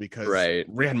Chilwell because Riyad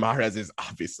Mahrez is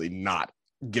obviously not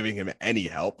giving him any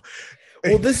help.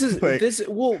 Well, this is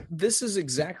this is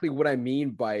exactly what I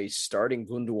mean by starting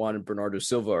Gundogan and Bernardo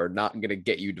Silva are not going to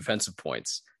get you defensive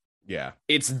points. Yeah,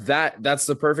 that's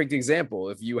the perfect example.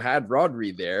 If you had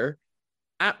Rodri there,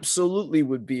 absolutely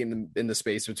would be in the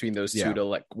space between those two to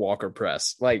like Walker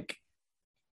press. Like,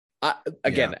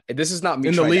 this is not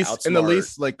me trying to outsmart. In the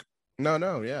least, like.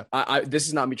 No, yeah. This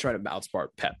is not me trying to outsmart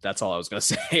Pep. That's all I was going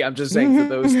to say. I'm just saying for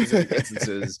those specific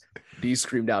instances, these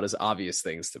screamed out as obvious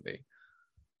things to me.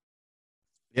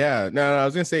 Yeah, no, I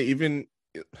was going to say even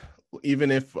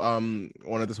if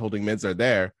one of those holding mids are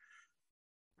there,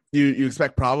 you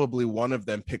expect probably one of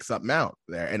them picks up Mount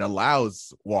there and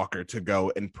allows Walker to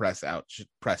go and press to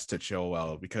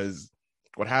Chilwell, because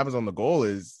what happens on the goal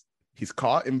is he's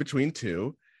caught in between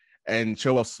two, and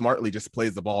Chilwell smartly just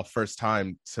plays the ball first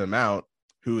time to Mount,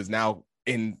 who is now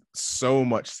in so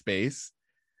much space.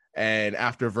 And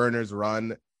after Werner's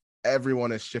run,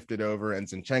 everyone has shifted over, and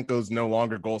Zinchenko's no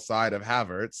longer goal side of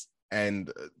Havertz.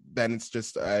 And then it's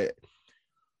just, I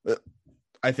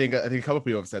think a couple of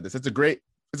people have said this. It's a great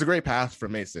pass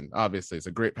from Mason. Obviously, it's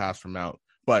a great pass from Mount,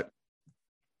 but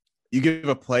you give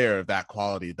a player of that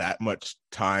quality that much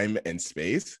time and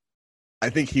space, I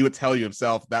think he would tell you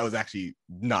himself that was actually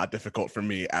not difficult for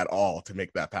me at all to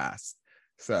make that pass.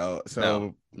 So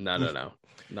no, not at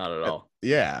all.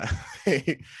 Yeah. At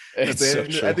the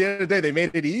end of the day, they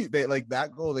made it easy. That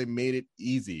goal, they made it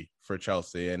easy for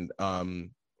Chelsea. And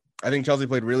I think Chelsea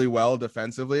played really well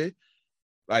defensively.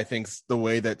 I think the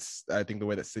way that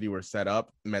City were set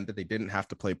up meant that they didn't have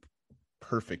to play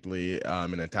perfectly in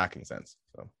an attacking sense.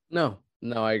 So no,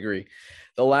 I agree.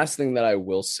 The last thing that I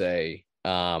will say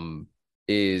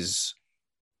is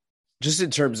just in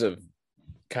terms of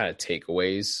kind of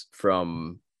takeaways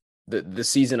from the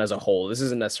season as a whole. This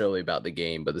isn't necessarily about the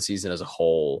game, but the season as a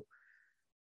whole.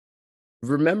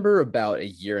 Remember about a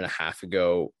year and a half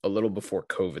ago, a little before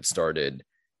COVID started,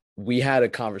 we had a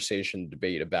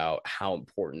debate about how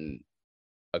important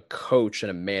a coach and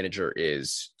a manager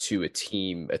is to a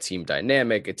team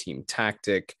dynamic, a team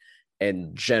tactic.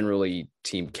 and generally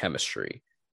team chemistry.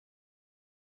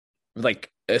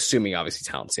 Like, assuming obviously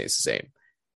talent stays the same.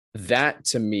 That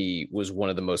to me was one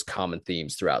of the most common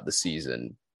themes throughout the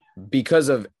season because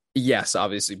of, yes,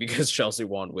 obviously because Chelsea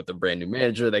won with a brand new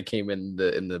manager that came in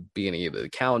the beginning of the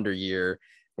calendar year,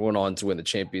 went on to win the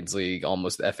Champions League,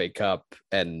 almost the FA Cup,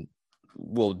 and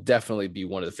will definitely be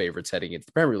one of the favorites heading into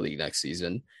the Premier League next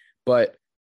season. But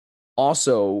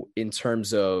also in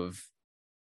terms of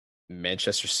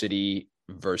Manchester City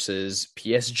versus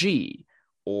PSG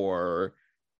or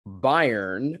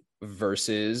Bayern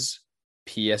versus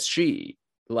PSG.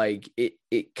 Like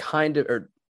it kind of, or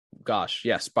gosh,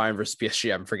 yes, Bayern versus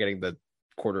PSG. I'm forgetting the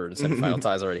quarter and semifinal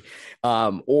ties already.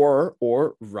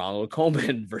 Or Ronald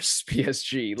Koeman versus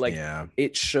PSG. Like Yeah.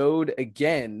 it showed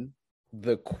again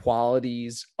the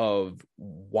qualities of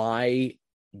why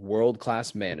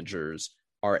world-class managers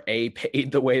are A,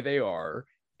 paid the way they are,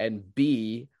 and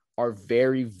B, are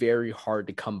very, very hard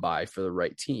to come by for the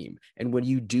right team. And when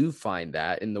you do find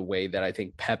that in the way that I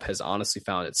think Pep has honestly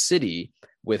found at City,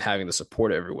 with having the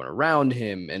support of everyone around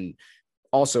him and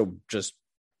also just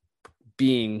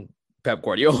being Pep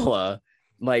Guardiola,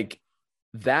 like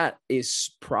that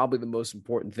is probably the most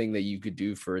important thing that you could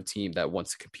do for a team that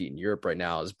wants to compete in Europe right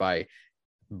now, is by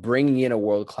bringing in a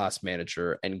world-class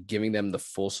manager and giving them the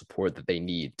full support that they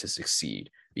need to succeed.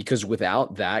 Because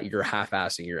without that, you're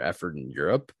half-assing your effort in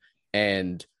Europe.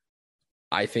 And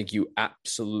I think you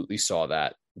absolutely saw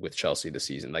that with Chelsea this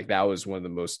season. Like that was one of the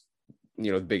most,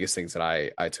 the biggest things that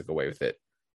I took away with it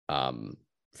from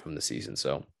the season.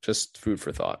 So just food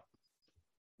for thought.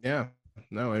 Yeah.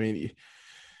 No, I mean,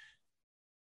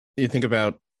 you think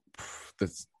about the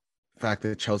fact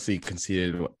that Chelsea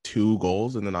conceded 2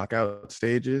 goals in the knockout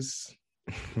stages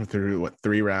through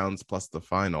 3 rounds plus the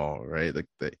final, right?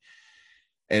 Like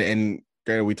and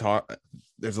we talk.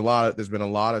 There's been a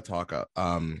lot of talk.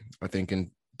 I think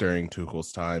during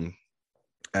Tuchel's time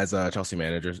as a Chelsea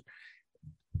manager,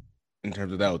 in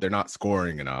terms of that, they're not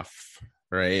scoring enough,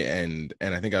 right? And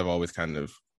I think I've always kind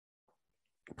of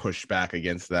pushed back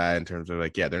against that in terms of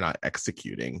like, yeah, they're not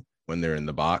executing when they're in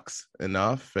the box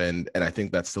enough, and I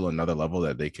think that's still another level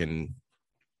that they can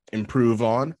improve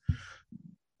on.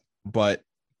 But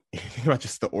think about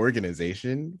just the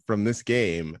organization from this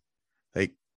game,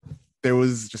 like there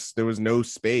was no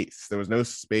space. There was no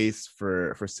space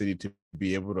for City to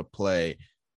be able to play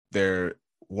their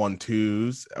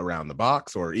 1-2s around the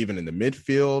box or even in the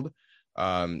midfield.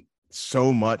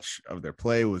 So much of their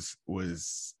play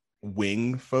was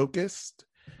wing focused,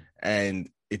 and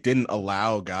it didn't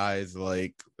allow guys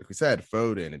like we said,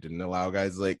 Foden. It didn't allow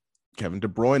guys like Kevin De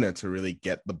Bruyne to really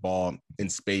get the ball in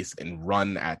space and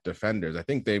run at defenders. I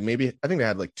think they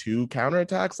had like 2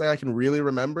 counterattacks that I can really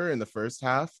remember in the first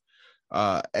half.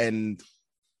 And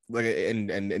like and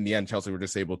in the end, Chelsea were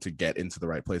just able to get into the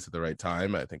right place at the right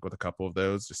time. I think with a couple of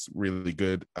those, just really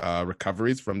good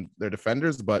recoveries from their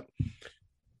defenders. But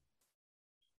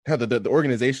yeah, the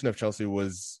organization of Chelsea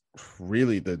was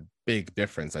really the big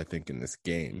difference, I think, in this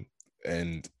game.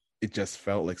 And it just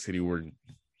felt like City were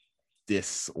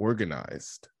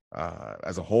disorganized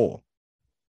as a whole.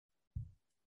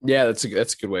 Yeah, that's a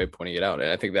good way of pointing it out.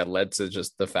 And I think that led to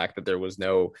just the fact that there was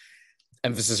no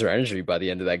emphasis or energy by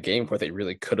the end of that game, where they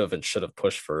really could have and should have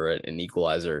pushed for an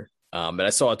equalizer. And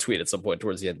I saw a tweet at some point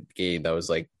towards the end of the game that was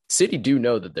like, City do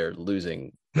know that they're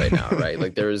losing right now, right?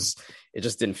 Like it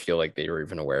just didn't feel like they were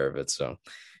even aware of it. So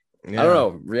yeah. I don't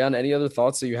know, Rian, any other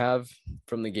thoughts that you have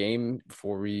from the game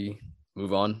before we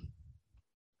move on?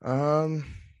 I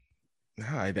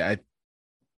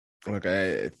look,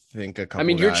 I think a couple. I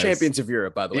mean, you're champions of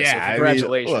Europe, by the way. Yeah, so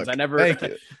congratulations. I never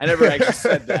actually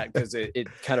said that because it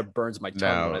kind of burns my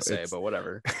tongue when I say it, but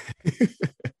whatever.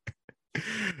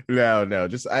 No.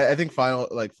 Just I think final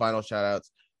shout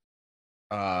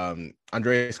outs.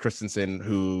 Andreas Christensen,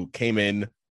 who came in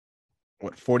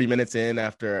 40 minutes in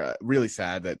after really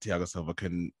sad that Thiago Silva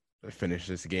couldn't finish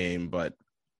this game, but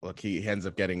look, he ends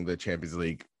up getting the Champions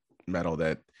League medal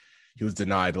that he was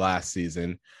denied last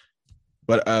season.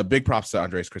 But big props to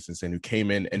Andreas Christensen, who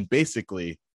came in and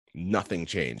basically nothing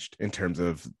changed in terms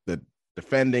of the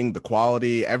defending, the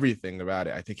quality, everything about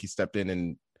it. I think he stepped in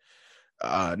and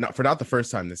not the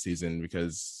first time this season,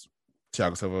 because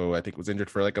Thiago Silva, I think, was injured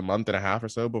for like a month and a half or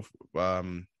so before,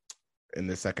 in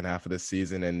the second half of this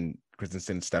season, and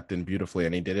Christensen stepped in beautifully,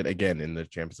 and he did it again in the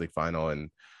Champions League final. And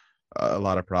a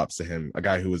lot of props to him, a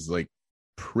guy who was like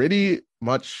pretty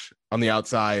much on the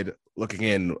outside looking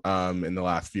in the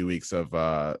last few weeks of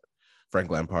Frank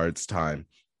Lampard's time.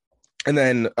 And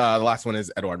then the last one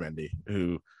is Edouard Mendy,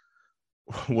 who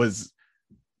was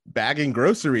bagging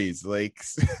groceries like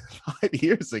 5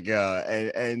 years ago,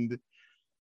 and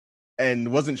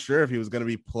and wasn't sure if he was going to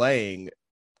be playing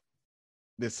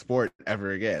this sport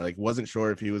ever again. Like, wasn't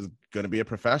sure if he was going to be a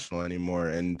professional anymore.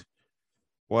 And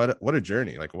what a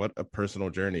journey! Like, what a personal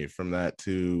journey from that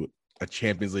to a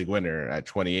Champions League winner at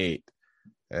 28.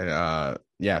 And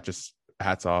yeah, just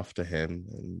hats off to him.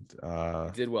 And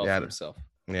He did well yeah, for himself.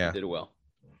 yeah, He did well.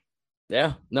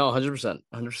 Yeah, no, 100%,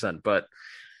 100%. But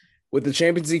with the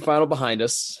Champions League final behind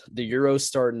us, the Euros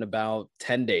start in about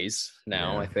 10 days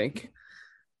now, yeah. I think.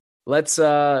 Let's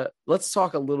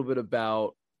talk a little bit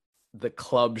about the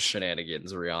club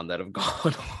shenanigans, Rion, that have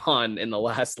gone on in the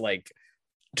last like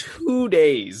 2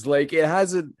 days. Like it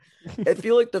hasn't. I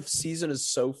feel like the season is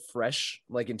so fresh,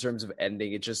 like in terms of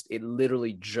ending. It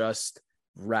literally just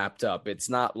wrapped up. It's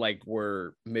not like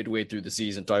we're midway through the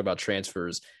season talking about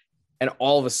transfers, and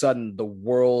all of a sudden the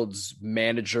world's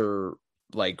manager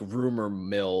like rumor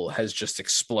mill has just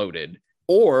exploded,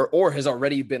 or has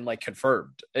already been like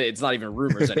confirmed. It's not even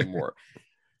rumors anymore.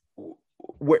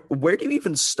 Where do you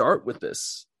even start with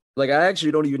this? Like, I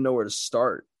actually don't even know where to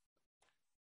start.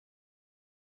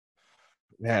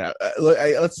 Yeah,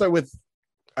 let's start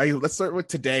with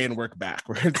today and work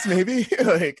backwards, maybe.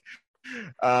 Like,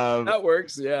 That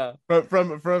works, yeah. But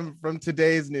from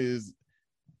today's news,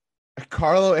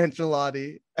 Carlo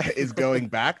Ancelotti is going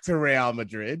back to Real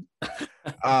Madrid,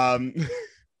 and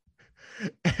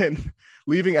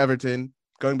leaving Everton,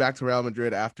 going back to Real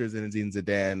Madrid after Zinedine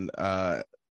Zidane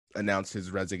announced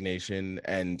his resignation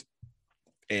and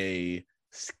a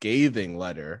scathing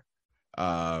letter.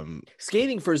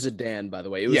 Scathing for Zidane, by the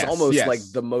way. It was almost like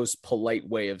the most polite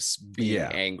way of being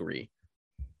angry.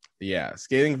 Yeah,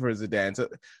 scathing for Zidane.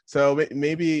 So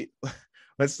maybe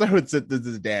let's start with the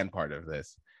Zidane part of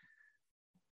this.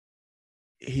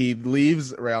 He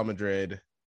leaves Real Madrid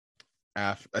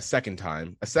a second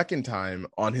time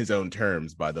on his own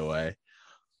terms, by the way.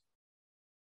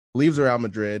 Leaves Real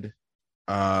Madrid,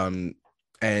 and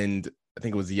I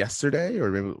think it was yesterday, or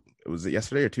maybe it was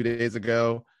yesterday or 2 days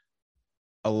ago.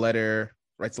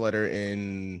 Writes a letter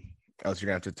in. Else, you're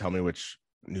gonna have to tell me which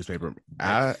newspaper.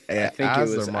 I think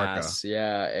it was Marca. AS.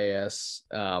 Yeah, AS.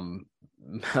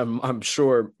 I'm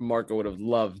sure Marco would have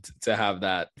loved to have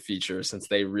that feature since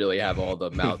they really have all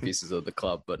the mouthpieces of the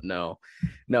club. But no,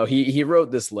 he wrote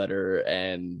this letter,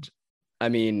 and I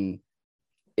mean,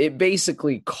 it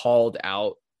basically called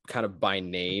out kind of by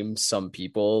name some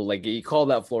people. Like he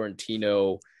called out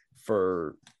Florentino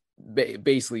for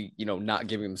basically, not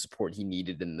giving him the support he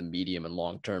needed in the medium and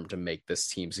long term to make this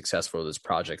team successful, this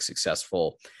project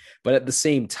successful. But at the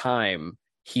same time,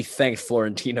 he thanked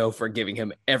Florentino for giving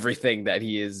him everything that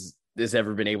he has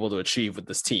ever been able to achieve with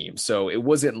this team. So it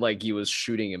wasn't like he was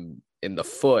shooting him in the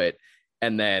foot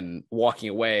and then walking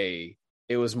away.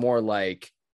 It was more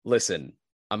like, listen,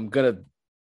 I'm going to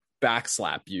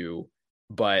backslap you,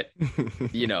 but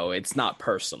it's not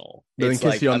personal. Then it's kiss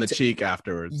like you on the cheek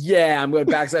afterwards. Yeah, I'm going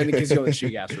to backslap and kiss you on the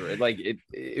cheek afterwards. Like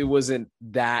it wasn't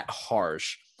that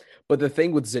harsh. But the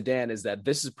thing with Zidane is that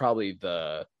this is probably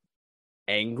the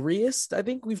angriest I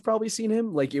think we've probably seen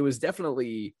him. Like it was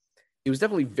definitely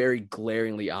very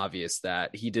glaringly obvious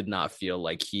that he did not feel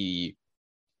like he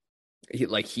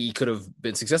could have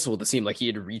been successful with the team. Like he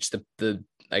had reached the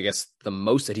I guess the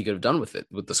most that he could have done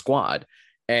with the squad.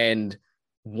 And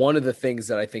one of the things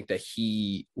that I think that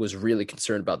he was really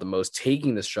concerned about the most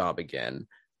taking this job again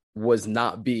was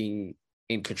not being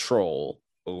in control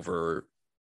over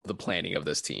the planning of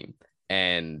this team.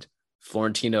 And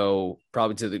Florentino,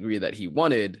 probably to the degree that he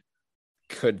wanted,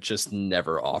 could just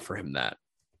never offer him that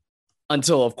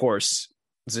until, of course,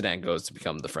 Zidane goes to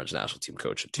become the French national team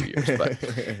coach in 2 years.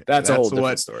 But that's a whole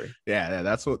different story. Yeah,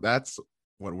 that's what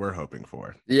we're hoping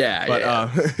for. Yeah,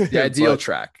 but the ideal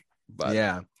track. But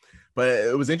yeah, but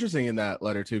it was interesting in that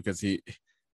letter too, because he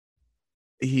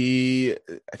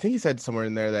I think he said somewhere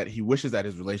in there that he wishes that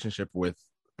his relationship with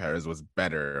Perez was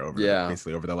better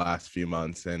basically over the last few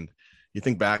months. And you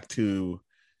think back to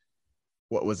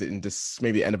what was it in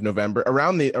maybe end of November,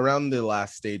 around the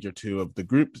last stage or two of the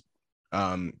group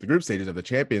stages of the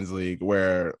Champions League,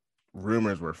 where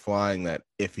rumors were flying that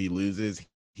if he loses,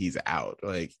 he's out.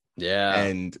 Like, yeah,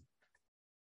 and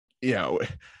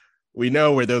we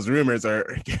know where those rumors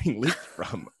are getting leaked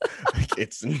from. Like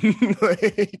it's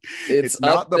it's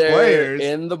not the players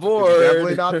in the board. It's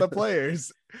definitely not the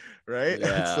players. Right.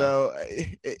 Yeah. So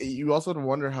you also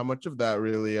wonder how much of that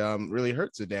really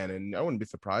hurt Zidane, and I wouldn't be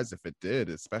surprised if it did,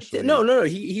 especially. No.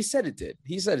 He said it did.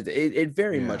 He said it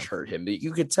very much hurt him.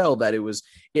 You could tell that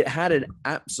it had an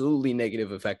absolutely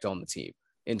negative effect on the team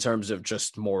in terms of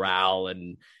just morale.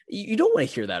 And you don't want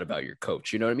to hear that about your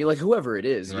coach. You know what I mean? Like whoever it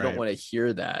is, you don't want to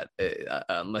hear that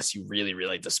unless you really,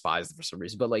 really despise them for some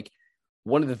reason. But like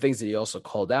one of the things that he also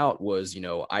called out was,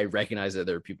 I recognize that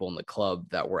there are people in the club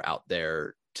that were out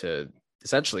there to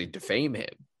essentially defame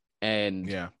him. And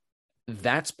Yeah.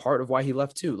 that's part of why he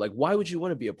left too. Like, why would you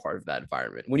want to be a part of that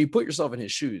environment? When you put yourself in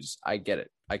his shoes, I get it.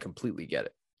 I completely get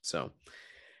it. So,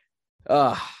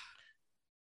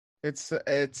 it's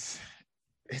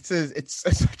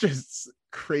such a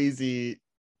crazy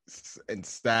and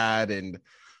sad and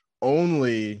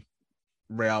only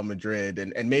Real Madrid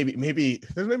and maybe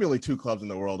there's maybe only two clubs in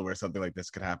the world where something like this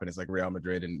could happen. It's like Real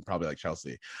Madrid and probably like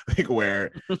Chelsea, like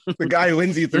where the guy who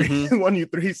wins you won you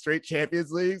 3 straight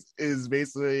Champions Leagues is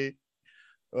basically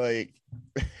like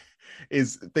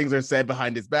is things are said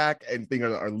behind his back and things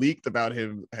are leaked about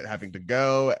him having to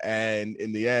go, and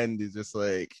in the end he's just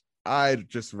like, I'd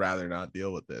just rather not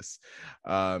deal with this.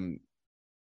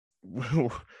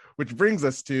 Which brings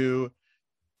us to,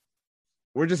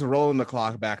 we're just rolling the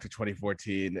clock back to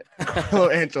 2014. Carlo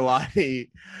Ancelotti,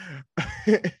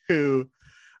 who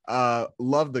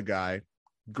loved the guy,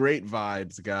 great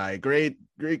vibes guy, great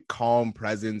calm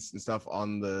presence and stuff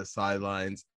on the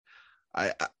sidelines.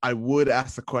 I would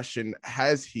ask the question: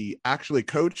 has he actually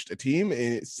coached a team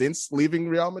since leaving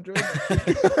Real Madrid?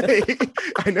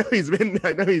 I know he's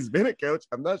been a coach.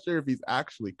 I'm not sure if he's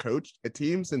actually coached a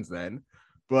team since then,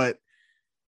 but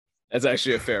that's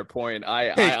actually a fair point.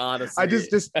 I honestly, I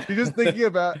just thinking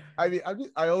about. I mean,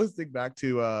 I always think back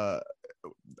to I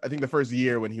think the first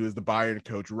year when he was the Bayern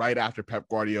coach, right after Pep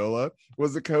Guardiola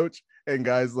was the coach, and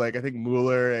guys like I think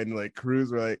Mueller and like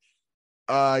Cruz were like,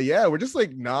 yeah, we're just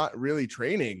like not really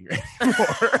training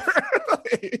anymore.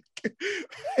 like,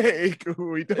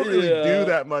 we don't really do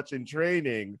that much in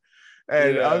training.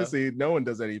 And obviously no one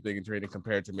does anything in training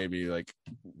compared to maybe like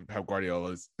Pep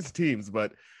Guardiola's teams,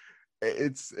 but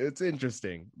it's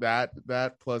interesting that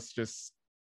plus just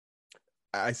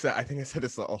I think I said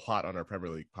this a lot on our Premier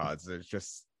League pods. There's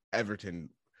just Everton,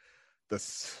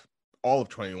 all of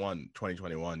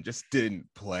 2021 just didn't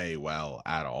play well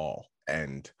at all,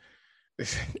 and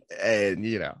it's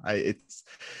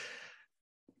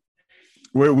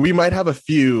where we might have a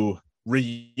few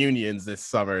reunions this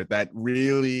summer that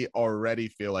really already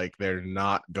feel like they're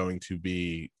not going to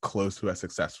be close to as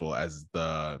successful as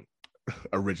the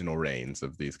original reigns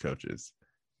of these coaches.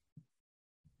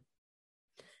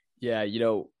 Yeah,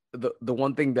 the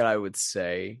one thing that I would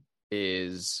say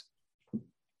is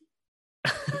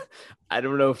I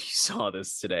don't know if you saw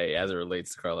this today as it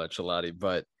relates to Carlo Ancelotti,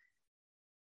 but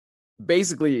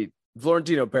basically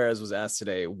Florentino Perez was asked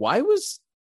today, why was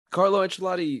Carlo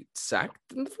Ancelotti sacked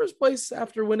in the first place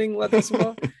after winning La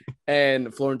Decima?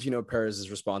 And Florentino Perez's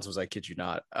response was, I kid you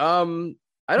not. I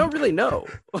don't really know.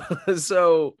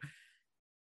 So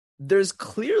there's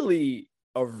clearly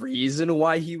a reason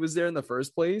why he was there in the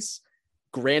first place.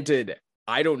 Granted,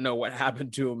 I don't know what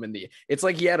happened to him it's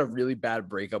like he had a really bad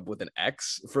breakup with an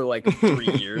ex for like 3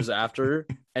 years after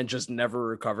and just never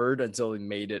recovered until he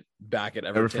made it back at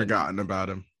Everton. Never forgotten about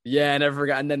him. Yeah, never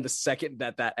forgot. And then the second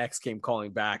that ex came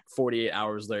calling back, 48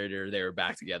 hours later, they were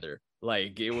back together.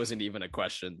 Like, it wasn't even a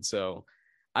question. So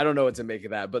I don't know what to make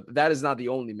of that. But that is not the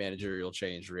only managerial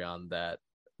change, Rian, that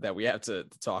we have to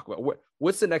talk about.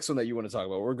 What's the next one that you want to talk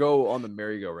about? We'll go on the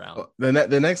merry-go-round.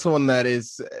 The next one that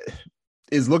is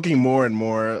looking more and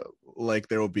more like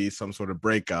there will be some sort of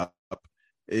breakup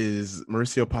is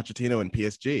Mauricio Pochettino and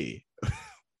PSG.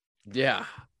 Yeah.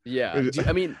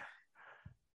 I mean,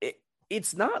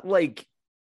 it's not like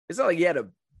he had a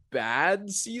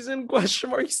bad season, question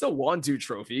mark. He still won 2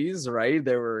 trophies, right?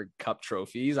 There were cup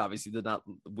trophies. Obviously did not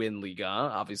win Liga.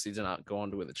 Obviously did not go on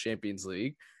to win the Champions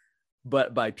League.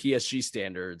 But by PSG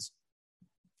standards,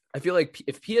 I feel like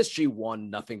if PSG won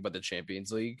nothing but the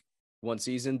Champions League one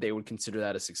season, they would consider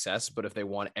that a success. But if they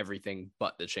won everything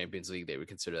but the Champions League, they would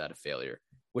consider that a failure,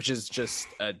 which is just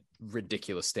a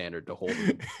ridiculous standard to hold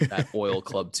that oil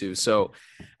club to. So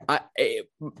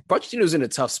Pochettino's in a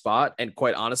tough spot. And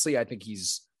quite honestly, I think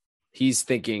he's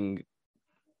thinking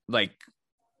like,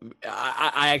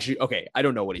 I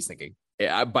don't know what he's thinking.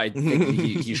 By thinking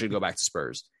he should go back to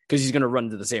Spurs, because he's going to run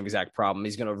into the same exact problem.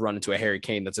 He's going to run into a Harry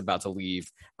Kane that's about to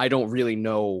leave. I don't really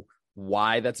know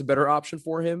why that's a better option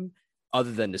for him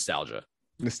other than nostalgia.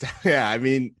 Yeah, I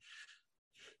mean,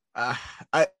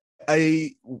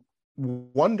 I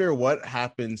wonder what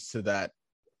happens to that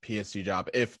PSG job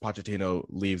if Pochettino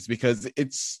leaves, because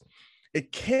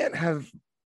it can't have.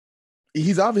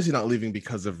 He's obviously not leaving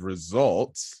because of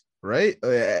results, right?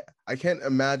 I can't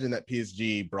imagine that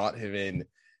PSG brought him in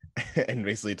and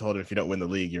basically told him, if you don't win the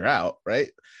league, you're out, right?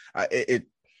 It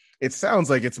sounds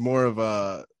like it's more of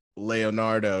a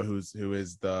Leonardo, who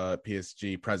is the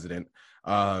PSG president,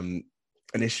 an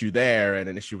issue there and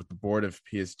an issue with the board of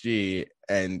PSG.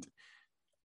 And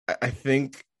I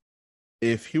think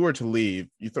if he were to leave,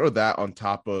 you throw that on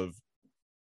top of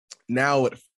now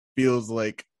it feels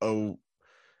like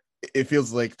it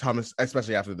feels like Thomas,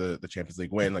 especially after the Champions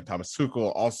League win, like Thomas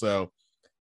Tuchel also,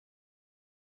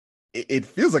 it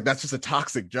feels like that's just a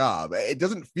toxic job. It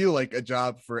doesn't feel like a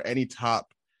job for any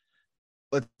top,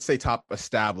 let's say top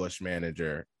established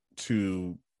manager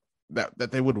to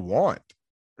that they would want,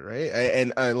 right?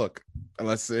 And look,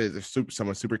 unless if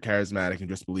someone super charismatic and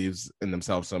just believes in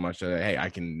themselves so much that, hey, I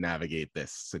can navigate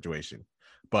this situation.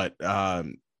 But yeah,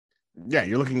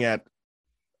 you're looking at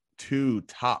two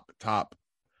top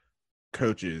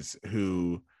coaches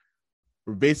who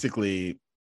were basically,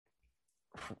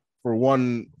 for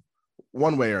one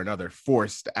way or another,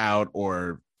 forced out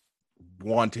or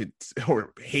wanted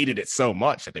or hated it so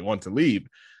much that they want to leave.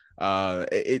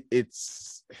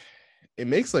 It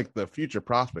makes like the future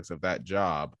prospects of that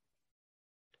job,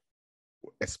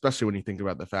 especially when you think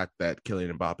about the fact that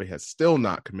Kylian Mbappe has still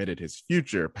not committed his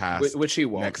future past which he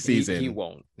won't next season. He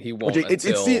won't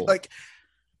until like,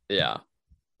 yeah.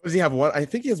 Does he have one? I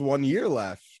think he has 1 year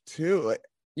left too. Like,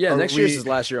 yeah, next year's his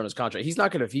last year on his contract. That's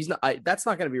not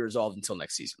gonna be resolved until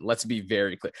next season. Let's be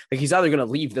very clear. Like, he's either gonna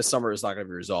leave this summer or it's not gonna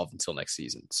be resolved until next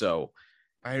season. So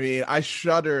I mean, I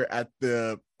shudder at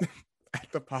the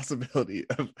possibility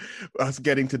of us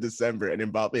getting to December and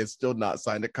Mbappe has still not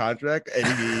signed a contract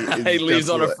and he leaves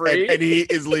on a free. And he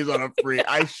leaves on a free.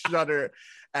 I shudder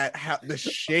at how the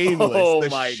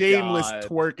shameless God.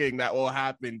 twerking that will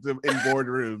happen in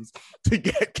boardrooms to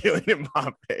get Kylian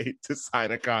Mbappe to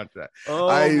sign a contract.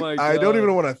 My God. I don't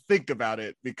even want to think about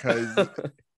it because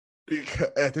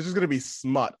there's just gonna be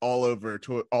smut all over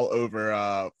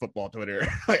football Twitter.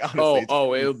 Like,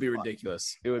 honestly, it would be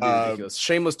ridiculous. It would be ridiculous.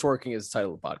 Shameless Twerking is the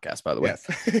title of the podcast, by the way.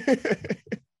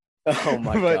 Yes. Oh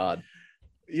my God.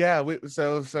 Yeah.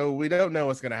 So we don't know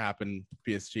what's gonna happen.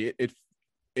 PSG.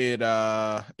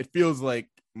 It feels like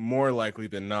more likely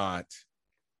than not,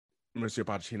 Mauricio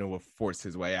Pochettino will force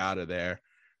his way out of there.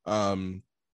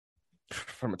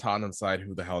 From a Tottenham side,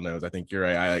 who the hell knows? I think you're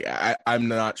right. I'm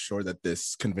not sure that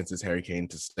this convinces Harry Kane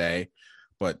to stay,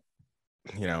 but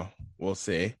we'll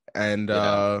see. And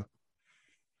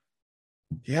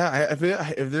if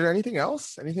there's anything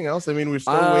else, I mean, we're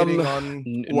still waiting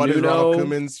on what is Ronald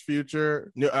Koeman's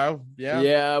future. Ronald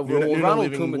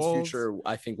Koeman's future,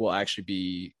 I think, will actually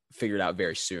be figured out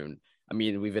very soon. I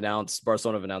mean,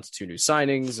 Barcelona have announced 2 new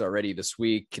signings already this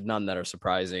week, none that are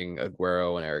surprising: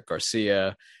 Aguero and Eric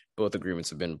Garcia. Both agreements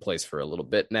have been in place for a little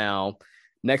bit now.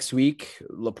 Next week,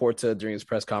 Laporta, during his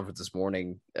press conference this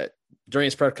morning,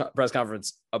 press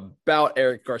conference about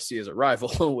Eric Garcia's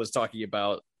arrival, was talking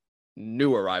about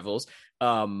new arrivals,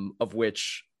 of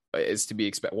which is to be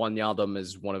expected. One, Yaldum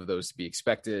is one of those to be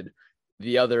expected.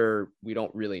 The other, we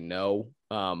don't really know,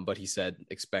 but he said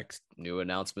expect new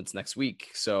announcements next week.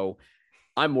 So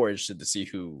I'm more interested to see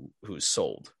who's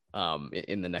sold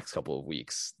in the next couple of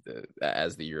weeks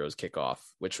as the Euros kick off,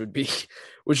 which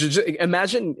is just,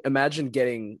 imagine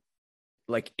getting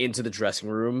like into the dressing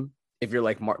room if you're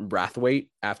like Martin Brathwaite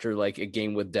after like a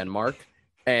game with Denmark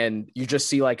and you just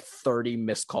see like 30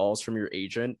 missed calls from your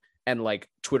agent and like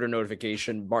Twitter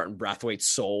notification, Martin Brathwaite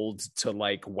sold to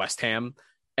like West Ham,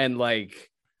 and like,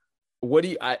 what do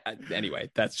you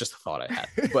anyway, that's just a thought I had.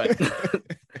 But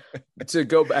to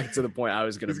go back to the point I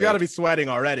was going to, he's got to be sweating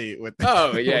already with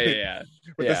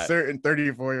with a certain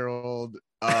 34-year-old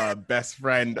best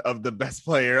friend of the best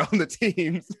player on the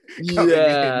team.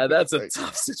 Yeah, that's a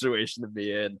tough situation to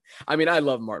be in. I mean, I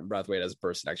love Martin Brathwaite as a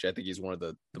person. Actually, I think he's one of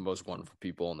the most wonderful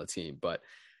people on the team, but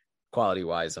quality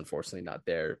wise, unfortunately not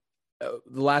there. The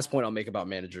last point I'll make about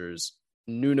managers,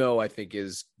 Nuno, I think,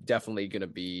 is definitely going to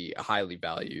be highly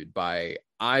valued by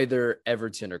either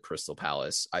Everton or Crystal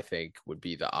Palace. I think would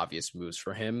be the obvious moves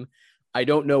for him. I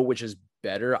don't know which is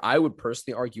better. I would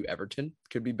personally argue Everton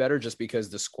could be better just because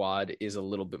the squad is a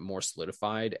little bit more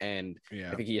solidified, and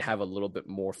I think he'd have a little bit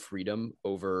more freedom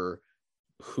over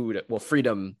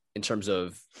freedom in terms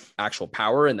of actual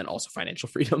power, and then also financial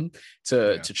freedom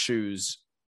to choose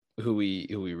who he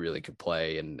really could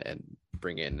play and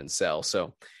bring in and sell.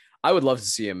 So I would love to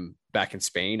see him back in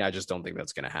Spain. I just don't think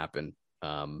that's going to happen,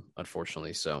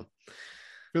 unfortunately. So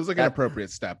feels like an appropriate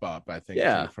step up, I think,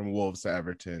 from Wolves to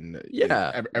Everton.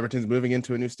 Yeah, Everton's moving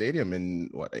into a new stadium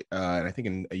in I think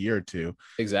in a year or two.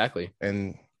 Exactly.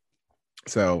 And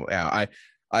so, I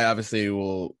obviously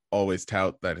will always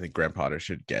tout that I think Graham Potter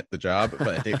should get the job,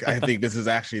 but I think this is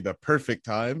actually the perfect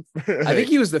time. I think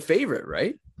he was the favorite,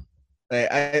 right?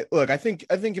 I think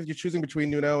if you're choosing between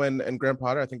Nuno and Graham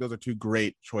Potter, I think those are two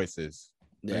great choices.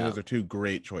 Yeah, those are two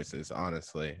great choices,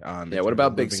 honestly. What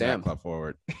about Big Sam? Club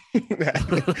forward.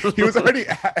 He was already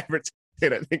at Everton.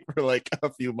 Spain, I think, for like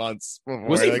a few months before.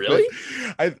 Was he like really?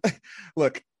 I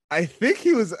look. I think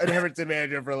he was an Everton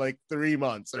manager for like 3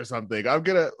 months or something. I'm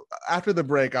gonna after the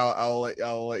break. I'll let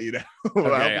you know.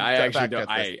 Okay, I actually don't.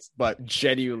 I but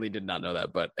genuinely did not know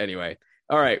that. But anyway,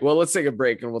 all right. Well, let's take a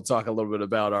break and we'll talk a little bit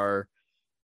about our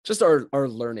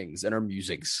learnings and our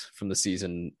musings from the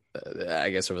season. I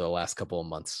guess over the last couple of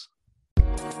months.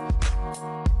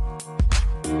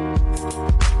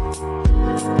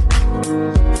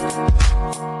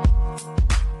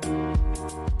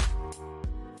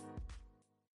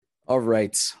 All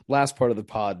right, last part of the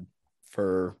pod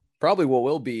for probably what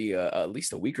will be at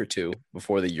least a week or two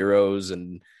before the Euros,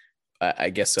 and I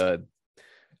guess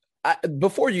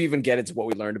before you even get into what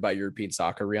we learned about European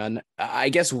soccer, Rian, I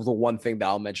guess the one thing that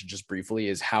I'll mention just briefly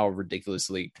is how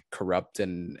ridiculously corrupt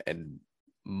and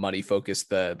money focused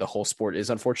the whole sport is,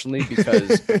 unfortunately,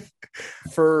 because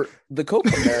for the Copa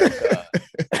America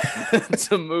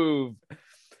to move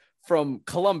from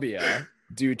Colombia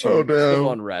due to civil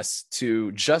unrest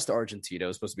to just Argentina, it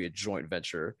was supposed to be a joint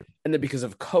venture, and then because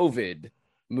of COVID,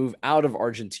 move out of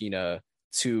Argentina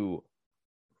to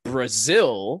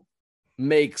Brazil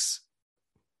makes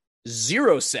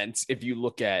 0 sense if you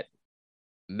look at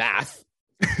math,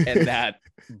 and that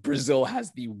Brazil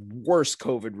has the worst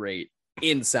COVID rate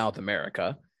in South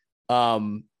America.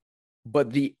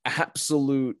 But the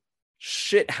absolute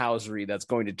shithousery that's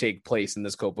going to take place in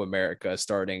this Copa America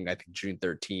starting, I think, June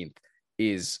 13th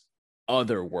is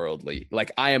otherworldly.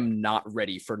 Like, I am not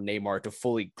ready for Neymar to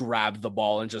fully grab the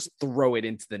ball and just throw it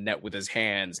into the net with his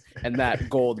hands and that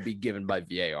goal to be given by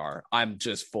VAR. I'm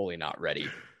just fully not ready.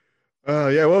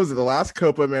 Yeah, what was it? The last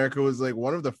Copa America was like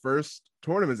one of the first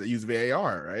tournaments that used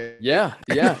VAR, right? Yeah.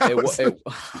 And that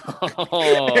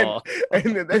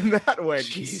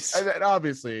went, and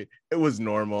obviously it was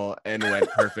normal and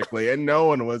went perfectly, and no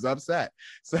one was upset.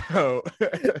 So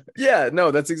yeah,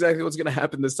 no, that's exactly what's gonna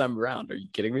happen this time around. Are you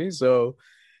kidding me? So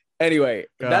anyway,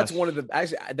 that's one of the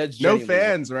that's no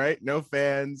fans, right? No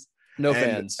fans,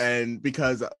 fans, and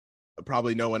because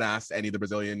probably no one asked any of the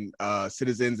Brazilian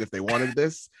citizens if they wanted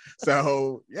this.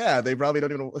 So yeah, they probably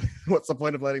don't even. What's the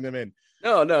point of letting them in?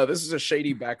 No, this is a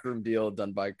shady backroom deal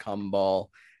done by Comball,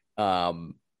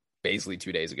 basically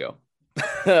 2 days ago,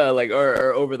 like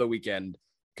or over the weekend.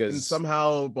 Because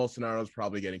somehow Bolsonaro's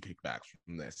probably getting kickbacks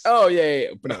from this. Oh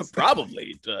yeah.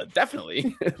 Probably,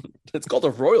 definitely. It's called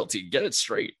a royalty. Get it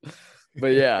straight.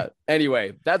 But yeah.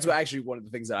 Anyway, that's actually one of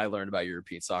the things that I learned about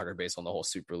European soccer based on the whole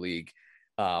Super League,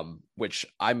 which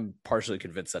I'm partially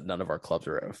convinced that none of our clubs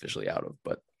are officially out of.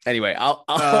 But anyway, I'll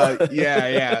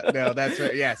yeah. No, that's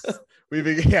right. Yes,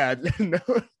 no.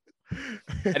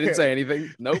 I didn't say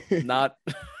anything. Nope, not.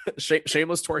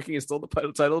 Shameless Twerking is still the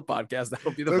title of the podcast.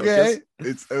 That'll be the focus.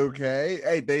 It's okay.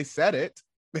 Hey, they said it.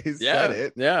 Said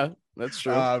it. Yeah, that's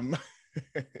true.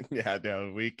 Yeah,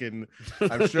 no, we can.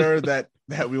 I'm sure that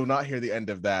we will not hear the end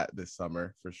of that this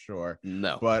summer for sure.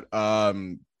 No, but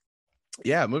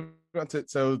yeah, moving on to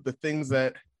so the things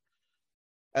that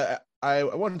I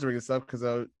wanted to bring this up because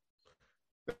over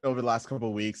the last couple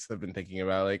of weeks I've been thinking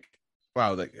about like,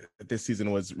 wow, like this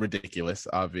season was ridiculous,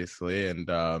 obviously,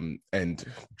 and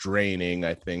draining,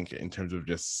 I think, in terms of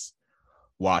just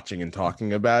watching and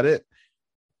talking about it.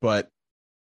 But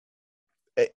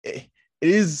it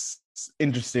is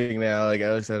interesting now. Like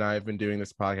Alex and I have been doing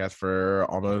this podcast for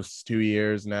almost 2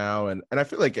 years now, and I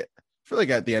feel like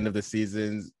at the end of the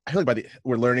seasons, I feel like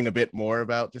we're learning a bit more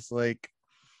about just like,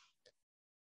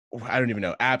 I don't even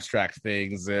know, abstract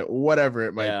things, whatever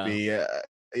it might be.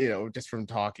 Just from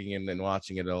talking and then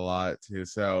watching it a lot too.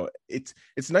 So it's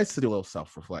nice to do a little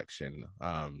self-reflection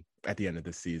at the end of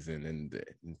the season, and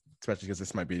especially because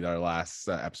this might be our last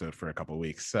episode for a couple of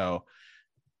weeks. So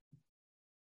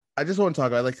I just want to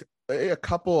talk about like a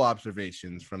couple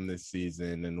observations from this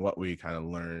season and what we kind of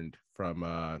learned from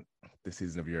the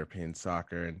season of European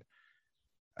soccer. And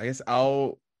I guess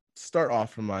I'll start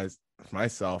off from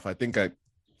myself. I think I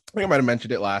might have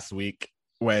mentioned it last week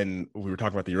when we were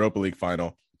talking about the Europa League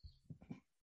final.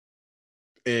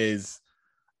 Is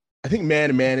I think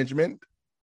man management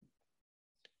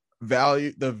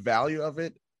the value of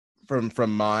it from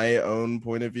my own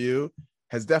point of view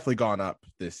has definitely gone up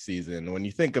this season. When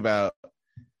you think about,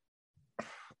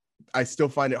 I still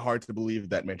find it hard to believe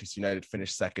that Manchester United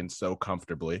finished second so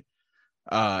comfortably,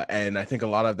 and I think a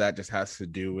lot of that just has to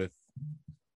do with,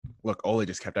 look, Ole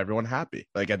just kept everyone happy.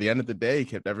 Like at the end of the day, he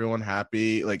kept everyone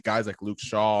happy. Like guys like Luke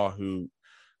Shaw, who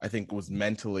I think was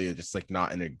mentally just like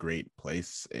not in a great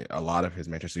place a lot of his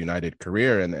Manchester United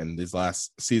career. And this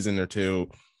last season or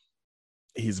two,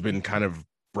 he's been kind of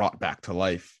brought back to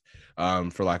life,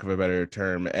 for lack of a better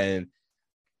term. And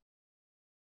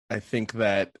I think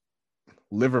that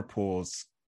Liverpool's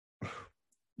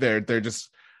they're just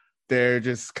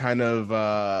kind of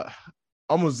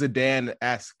almost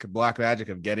Zidane-esque black magic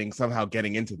of somehow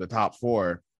getting into the top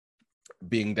four,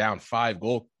 being down five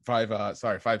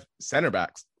center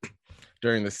backs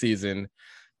during the season.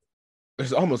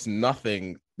 There's almost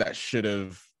nothing that should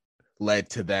have led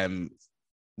to them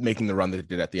making the run that they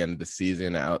did at the end of the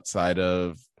season outside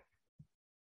of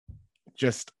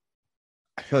just,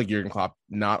 I feel like Jurgen Klopp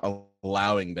not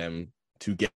allowing them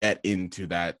to get into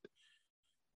that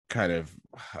kind of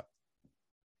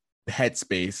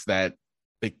headspace that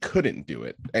they couldn't do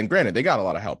it. And granted, they got a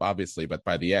lot of help, obviously, but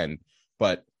by the end.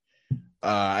 But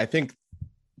I think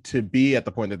to be at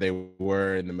the point that they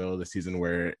were in the middle of the season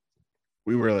where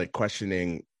we were like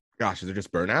questioning, gosh, is there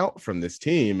just burnout from this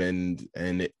team? And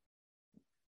it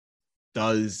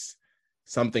does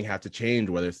something have to change,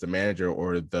 whether it's the manager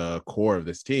or the core of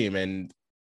this team? And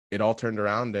it all turned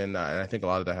around. And I think a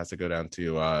lot of that has to go down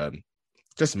to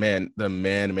just the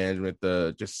man management,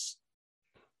 the just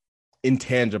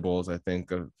intangibles, I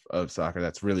think, of soccer.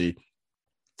 That's really,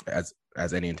 as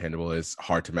any intangible is,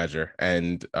 hard to measure.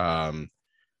 And I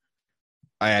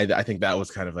think that was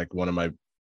kind of like one of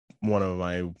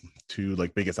my two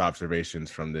like biggest observations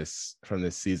from this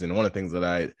season. One of the things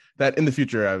that in the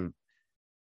future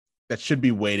that should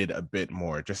be weighted a bit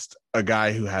more, just a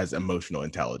guy who has emotional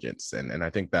intelligence. And I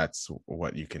think that's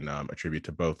what you can attribute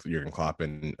to both Jurgen Klopp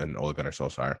and Ole Gunnar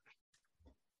Solskjaer.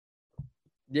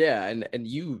 Yeah, and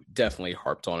you definitely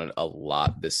harped on it a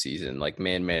lot this season, like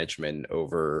man management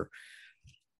over,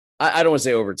 I don't want to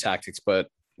say over tactics, but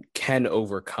can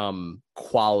overcome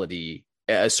quality,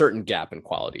 a certain gap in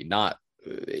quality. Not,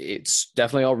 it's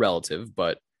definitely all relative,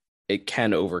 but it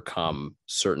can overcome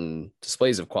certain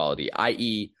displays of quality,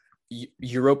 i.e.,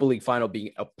 Europa League final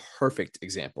being a perfect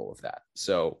example of that.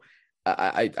 So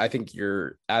I think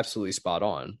you're absolutely spot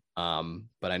on.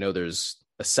 But I know there's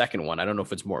a second one. I don't know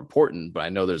if it's more important, but I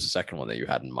know there's a second one that you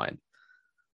had in mind.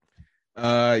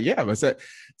 Yeah, but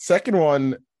second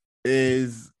one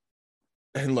is,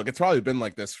 and look, it's probably been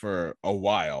like this for a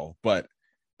while, but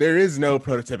there is no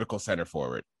prototypical center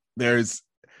forward. I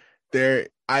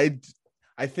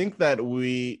think that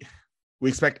we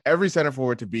expect every center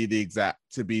forward to be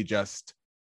just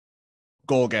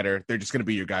goal getter. They're just going to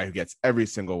be your guy who gets every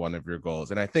single one of your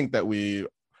goals. And I think that we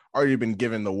already been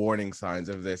given the warning signs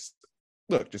of this.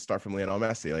 Look, just start from Lionel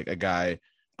Messi, like a guy,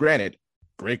 granted,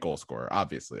 great goal scorer,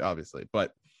 obviously,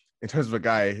 but in terms of a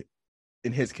guy,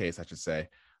 in his case, I should say,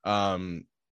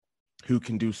 who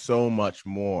can do so much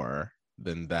more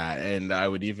than that. And I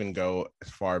would even go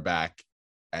as far back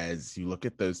as you look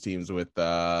at those teams with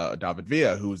David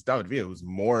Villa, who's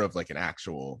more of like an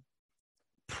actual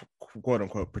quote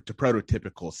unquote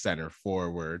prototypical center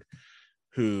forward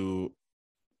who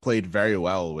played very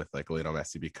well with like Lionel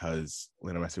Messi, because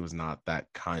Lionel Messi was not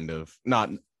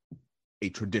a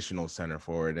traditional center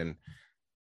forward. And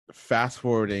fast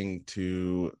forwarding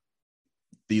to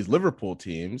these Liverpool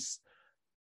teams,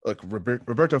 like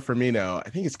Roberto Firmino, I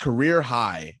think his career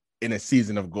high in a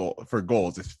season of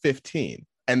goals is 15.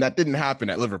 And that didn't happen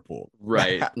at Liverpool.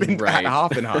 Right. That happened at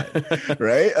Hoffenheim,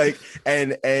 right? Like,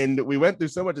 and we went through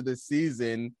so much of this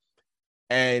season,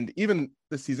 and even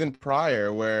the season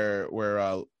prior, where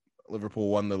Liverpool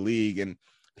won the league, and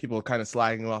people kind of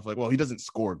slagging him off, like, well, he doesn't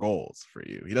score goals for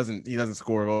you. He doesn't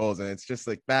score goals, and it's just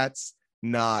like, that's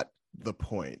not the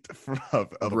point of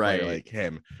a player like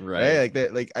him, right? Like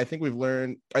that. Like, I think we've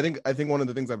learned. I think one of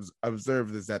the things I've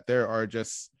observed is that there are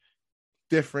just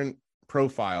different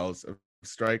profiles of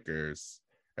strikers,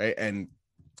 right? And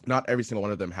not every single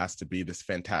one of them has to be this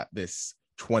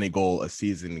 20 goal a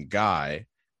season guy,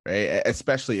 right?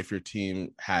 Especially if your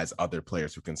team has other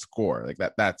players who can score like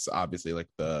that. That's obviously like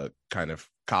the kind of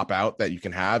cop out that you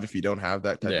can have if you don't have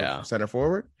that type of center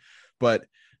forward. But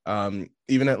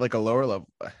even at like a lower level,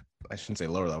 I shouldn't say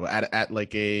lower level, at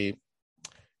like a,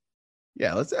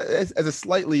 let's as a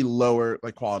slightly lower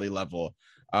like quality level,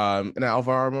 and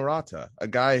Alvaro Morata, a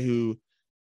guy who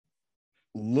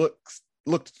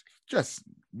looked just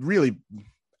really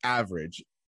average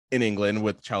in England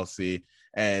with Chelsea,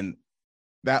 and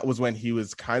that was when he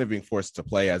was kind of being forced to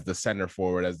play as the center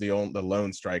forward, as the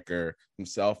lone striker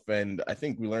himself. And I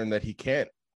think we learned that he can't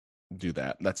do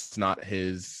that. That's not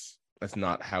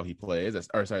how he plays.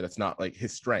 That's not like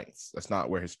his strengths. That's not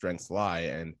where his strengths lie.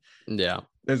 And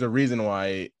there's a reason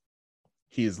why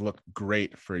he's looked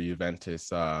great for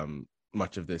Juventus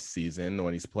much of this season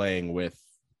when he's playing with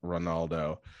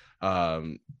Ronaldo,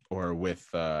 or with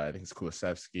I think it's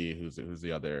Kulusevski, who's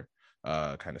the other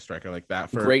kind of striker like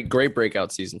that. Great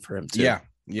breakout season for him too.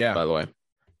 Yeah. By the way,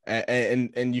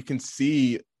 and you can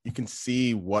see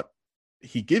what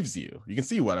he gives you. You can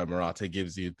see what a Morata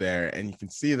gives you there, and you can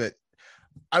see that.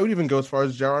 I would even go as far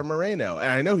as Gerard Moreno,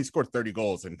 and I know he scored 30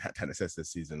 goals and had 10 assists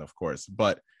this season, of course,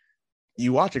 but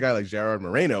you watch a guy like Gerard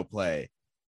Moreno play,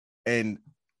 and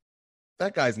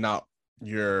that guy's not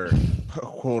your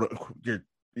quote your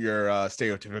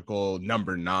stereotypical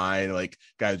number 9, like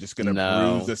guy who's just gonna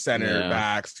bruise the center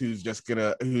backs, who's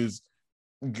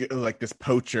like this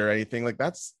poacher or anything. Like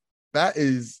that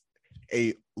is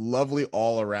a lovely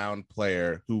all-around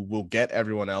player who will get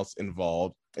everyone else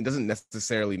involved and doesn't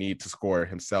necessarily need to score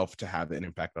himself to have an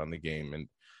impact on the game.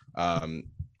 And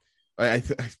I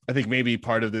think maybe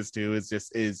part of this too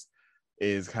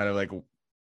is kind of like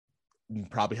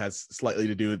probably has slightly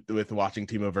to do with watching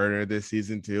Timo Werner this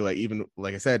season too. Like, even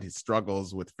like I said, his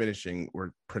struggles with finishing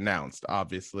were pronounced,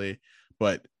 obviously,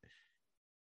 but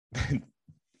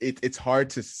it's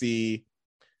hard to see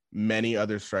many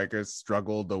other strikers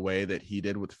struggle the way that he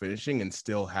did with finishing and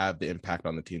still have the impact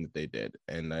on the team that they did.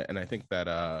 And I think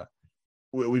that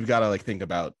we've got to like think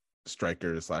about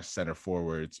strikers / center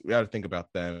forwards. We got to think about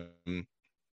them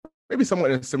maybe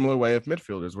somewhat in a similar way of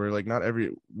midfielders, where like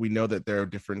we know that there are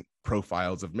different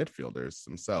profiles of midfielders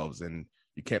themselves, and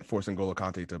you can't force N'Golo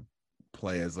Kante to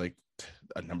play as like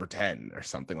a number 10 or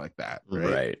something like that.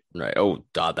 Right. Oh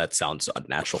God, that sounds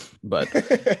unnatural, but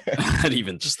not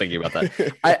even just thinking about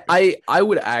that. I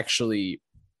would actually,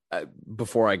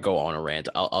 before I go on a rant,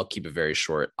 I'll keep it very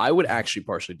short. I would actually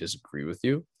partially disagree with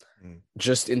you,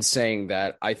 just in saying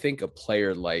that I think a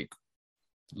player like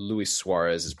Luis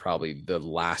Suarez is probably the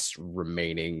last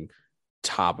remaining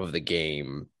top of the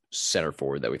game center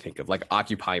forward that we think of, like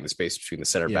occupying the space between the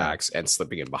center backs and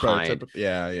slipping in behind.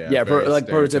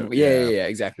 Prototypical. Yeah,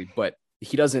 exactly. But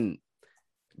he doesn't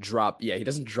drop. Yeah, he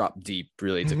doesn't drop deep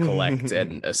really to collect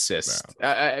and assist.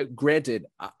 No. Granted,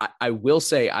 I will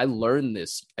say I learned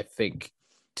this, I think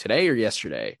today or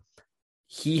yesterday.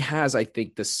 He has, I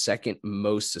think, the second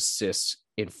most assists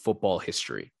in football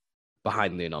history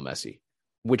behind Lionel Messi,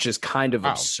 which is kind of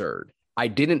absurd. I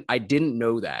didn't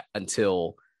know that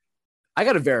until I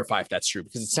got to verify if that's true,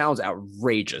 because it sounds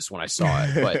outrageous when I saw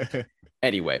it. But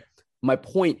anyway, my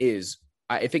point is,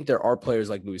 I think there are players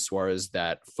like Luis Suarez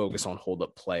that focus on hold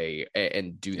up play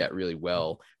and do that really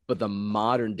well. But the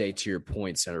modern day, to your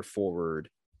point, center forward,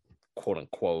 quote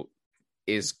unquote,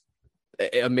 is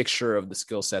a mixture of the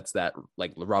skill sets that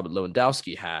like Robert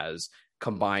Lewandowski has,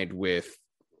 combined with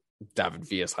David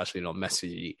Villa / Lionel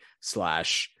Messi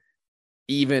 /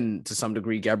 even to some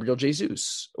degree Gabriel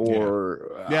Jesus,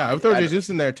 or I would throw Jesus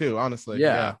in there too, honestly.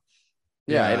 And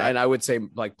I would say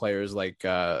like players like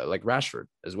Rashford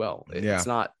as well.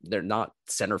 They're not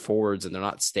center forwards, and they're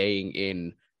not staying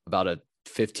in about a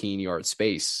 15-yard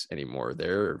space anymore.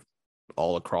 They're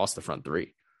all across the front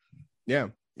three. Yeah,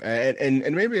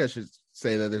 and maybe I should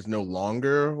say that there's no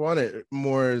longer one. It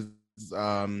more is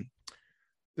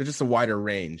there's just a wider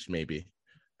range, maybe.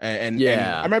 And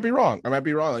I might be wrong.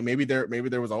 Like maybe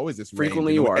there was always this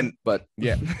frequently range, but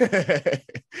yeah,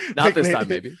 not like this time.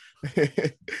 Maybe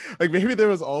like maybe there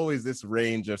was always this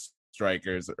range of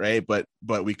strikers, right? But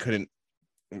we couldn't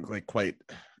like quite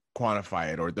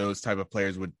quantify it, or those type of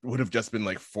players would have just been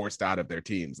like forced out of their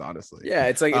teams. Honestly, yeah,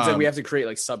 it's like we have to create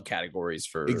like subcategories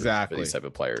for these type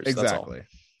of players. Exactly. That's all.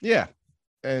 Yeah,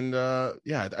 and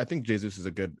I think Jesus is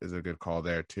a good call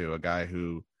there too. A guy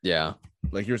who,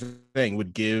 like you were saying,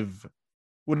 would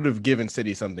have given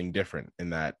City something different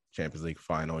in that Champions League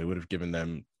final. He would have given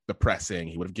them the pressing.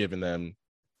 He would have given them,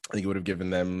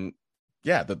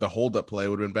 the hold up play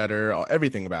would have been better.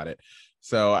 Everything about it.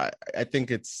 So I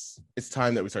think it's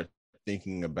time that we start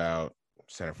thinking about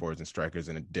center forwards and strikers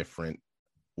in a different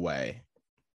way.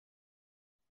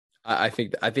 I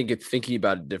think thinking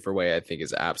about it a different way, I think,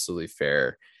 is absolutely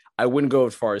fair. I wouldn't go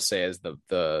as far as say as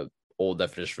the old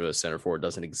definition for the center forward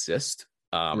doesn't exist,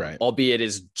 right? Albeit it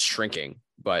is shrinking,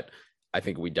 but I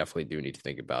think we definitely do need to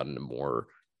think about it in a more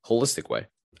holistic way.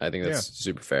 I think that's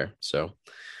super fair. So,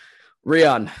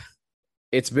 Rian,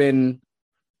 it's been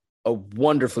a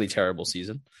wonderfully terrible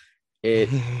season. It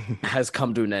has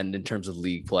come to an end in terms of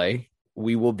league play.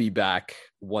 We will be back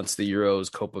once the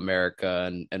Euros, Copa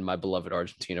America, and my beloved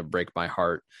Argentina break my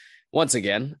heart once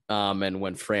again. And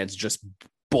when France just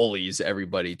bullies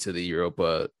everybody to the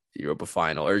Europa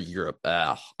final, or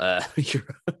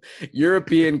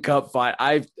European Cup final.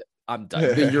 I'm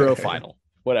done. The Euro final,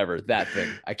 whatever that thing.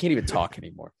 I can't even talk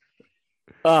anymore.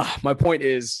 My point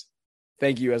is,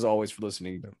 thank you as always for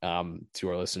listening to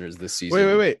our listeners this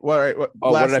season. Wait. Well,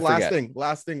 all right.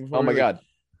 Last thing. Oh my God.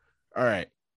 All right.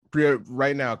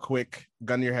 Right now, quick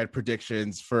gun to your head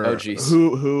predictions for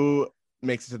who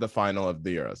makes it to the final of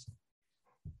the Euros.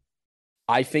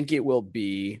 I think it will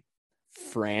be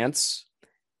France,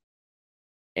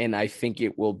 And I think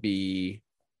it will be,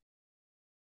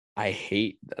 I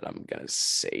hate that I'm going to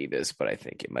say this, but I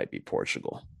think it might be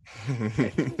Portugal. I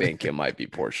think it might be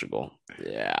Portugal.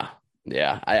 Yeah.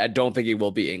 Yeah. I don't think it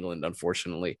will be England,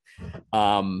 unfortunately.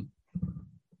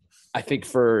 I think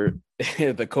for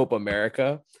the Copa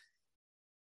America,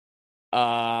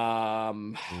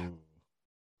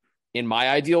 in my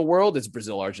ideal world, it's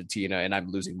Brazil, Argentina, and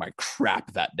I'm losing my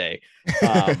crap that day.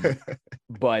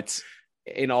 But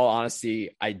in all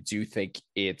honesty, I do think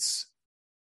it's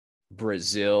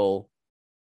Brazil.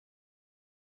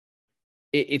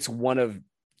 It's one of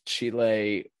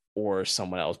Chile or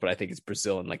someone else, but I think it's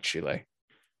Brazil and like Chile.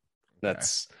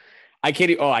 That's I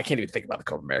can't even think about the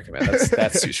Copa America, man.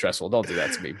 That's too stressful. Don't do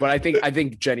that to me. But I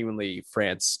think genuinely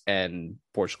France and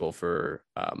Portugal for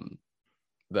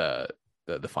the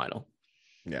final.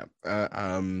 Yeah.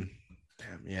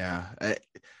 Yeah.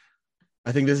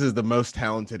 I think this is the most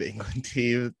talented England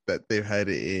team that they've had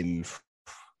in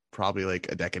probably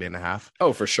like a decade and a half.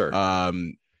 Oh, for sure.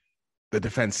 The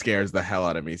defense scares the hell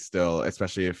out of me still,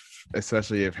 especially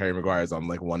if Harry Maguire is on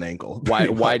like one ankle.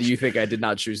 Why do you think I did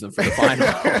not choose them for the final?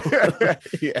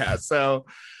 Yeah. So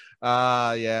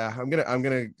yeah, I'm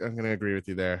gonna agree with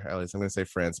you there. At least I'm gonna say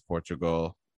France,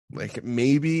 Portugal, like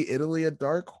maybe Italy, a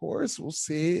dark horse. We'll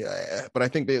see. But I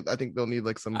think they'll need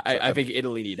like some. I think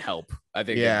Italy need help. I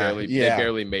think they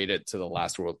barely made it to the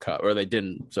last World Cup, or they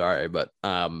didn't. Sorry, but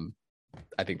I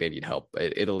think they need help.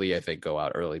 Italy, I think, go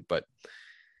out early, but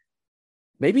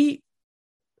maybe,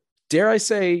 dare I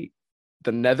say,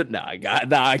 the Netherlands?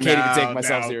 I can't even take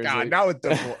myself seriously. God, not with De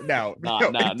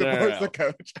Boer's the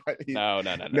coach. No.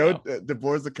 De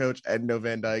Boer's the coach, and no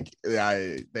Van Dijk.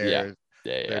 They're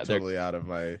totally out of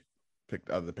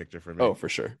the picture for me. Oh, for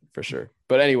sure.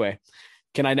 But anyway,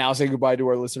 can I now say goodbye to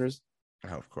our listeners?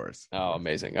 Oh, of course. Oh,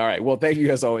 amazing. All right. Well, thank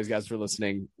you as always, guys, for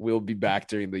listening. We'll be back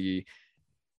during the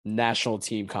national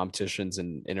team competitions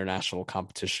and international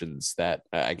competitions that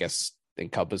I guess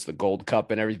encompass the Gold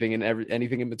Cup and everything and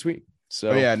anything in between.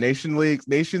 So Nations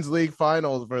League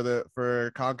finals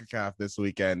for CONCACAF this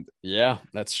weekend. Yeah,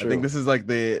 that's true. I think this is like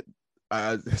the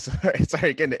sorry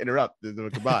again to interrupt.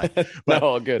 Goodbye. But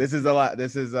no, good. This is a lot.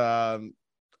 This is I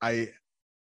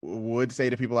would say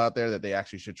to people out there that they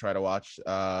actually should try to watch.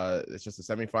 It's just the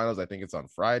semifinals. I think it's on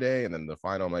Friday, and then the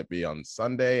final might be on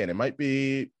Sunday, and it might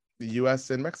be the U.S.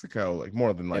 and Mexico, like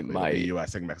more than likely the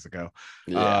U.S. and Mexico.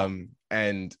 Yeah.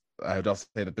 And I would also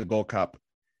say that the Gold Cup,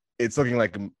 it's looking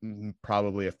like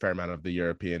probably a fair amount of the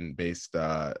European-based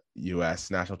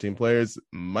U.S. national team players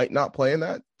might not play in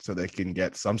that, so they can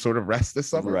get some sort of rest this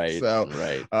summer. Right.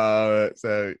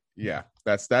 So yeah,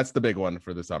 that's the big one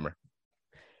for the summer.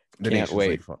 Can't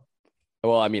wait.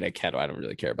 Well, I mean, I don't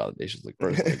really care about the Nations League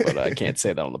personally, but I can't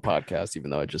say that on the podcast, even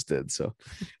though I just did. So,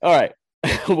 all right.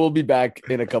 We'll be back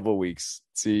in a couple of weeks.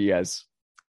 See you guys.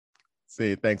 See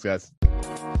you. Thanks, guys.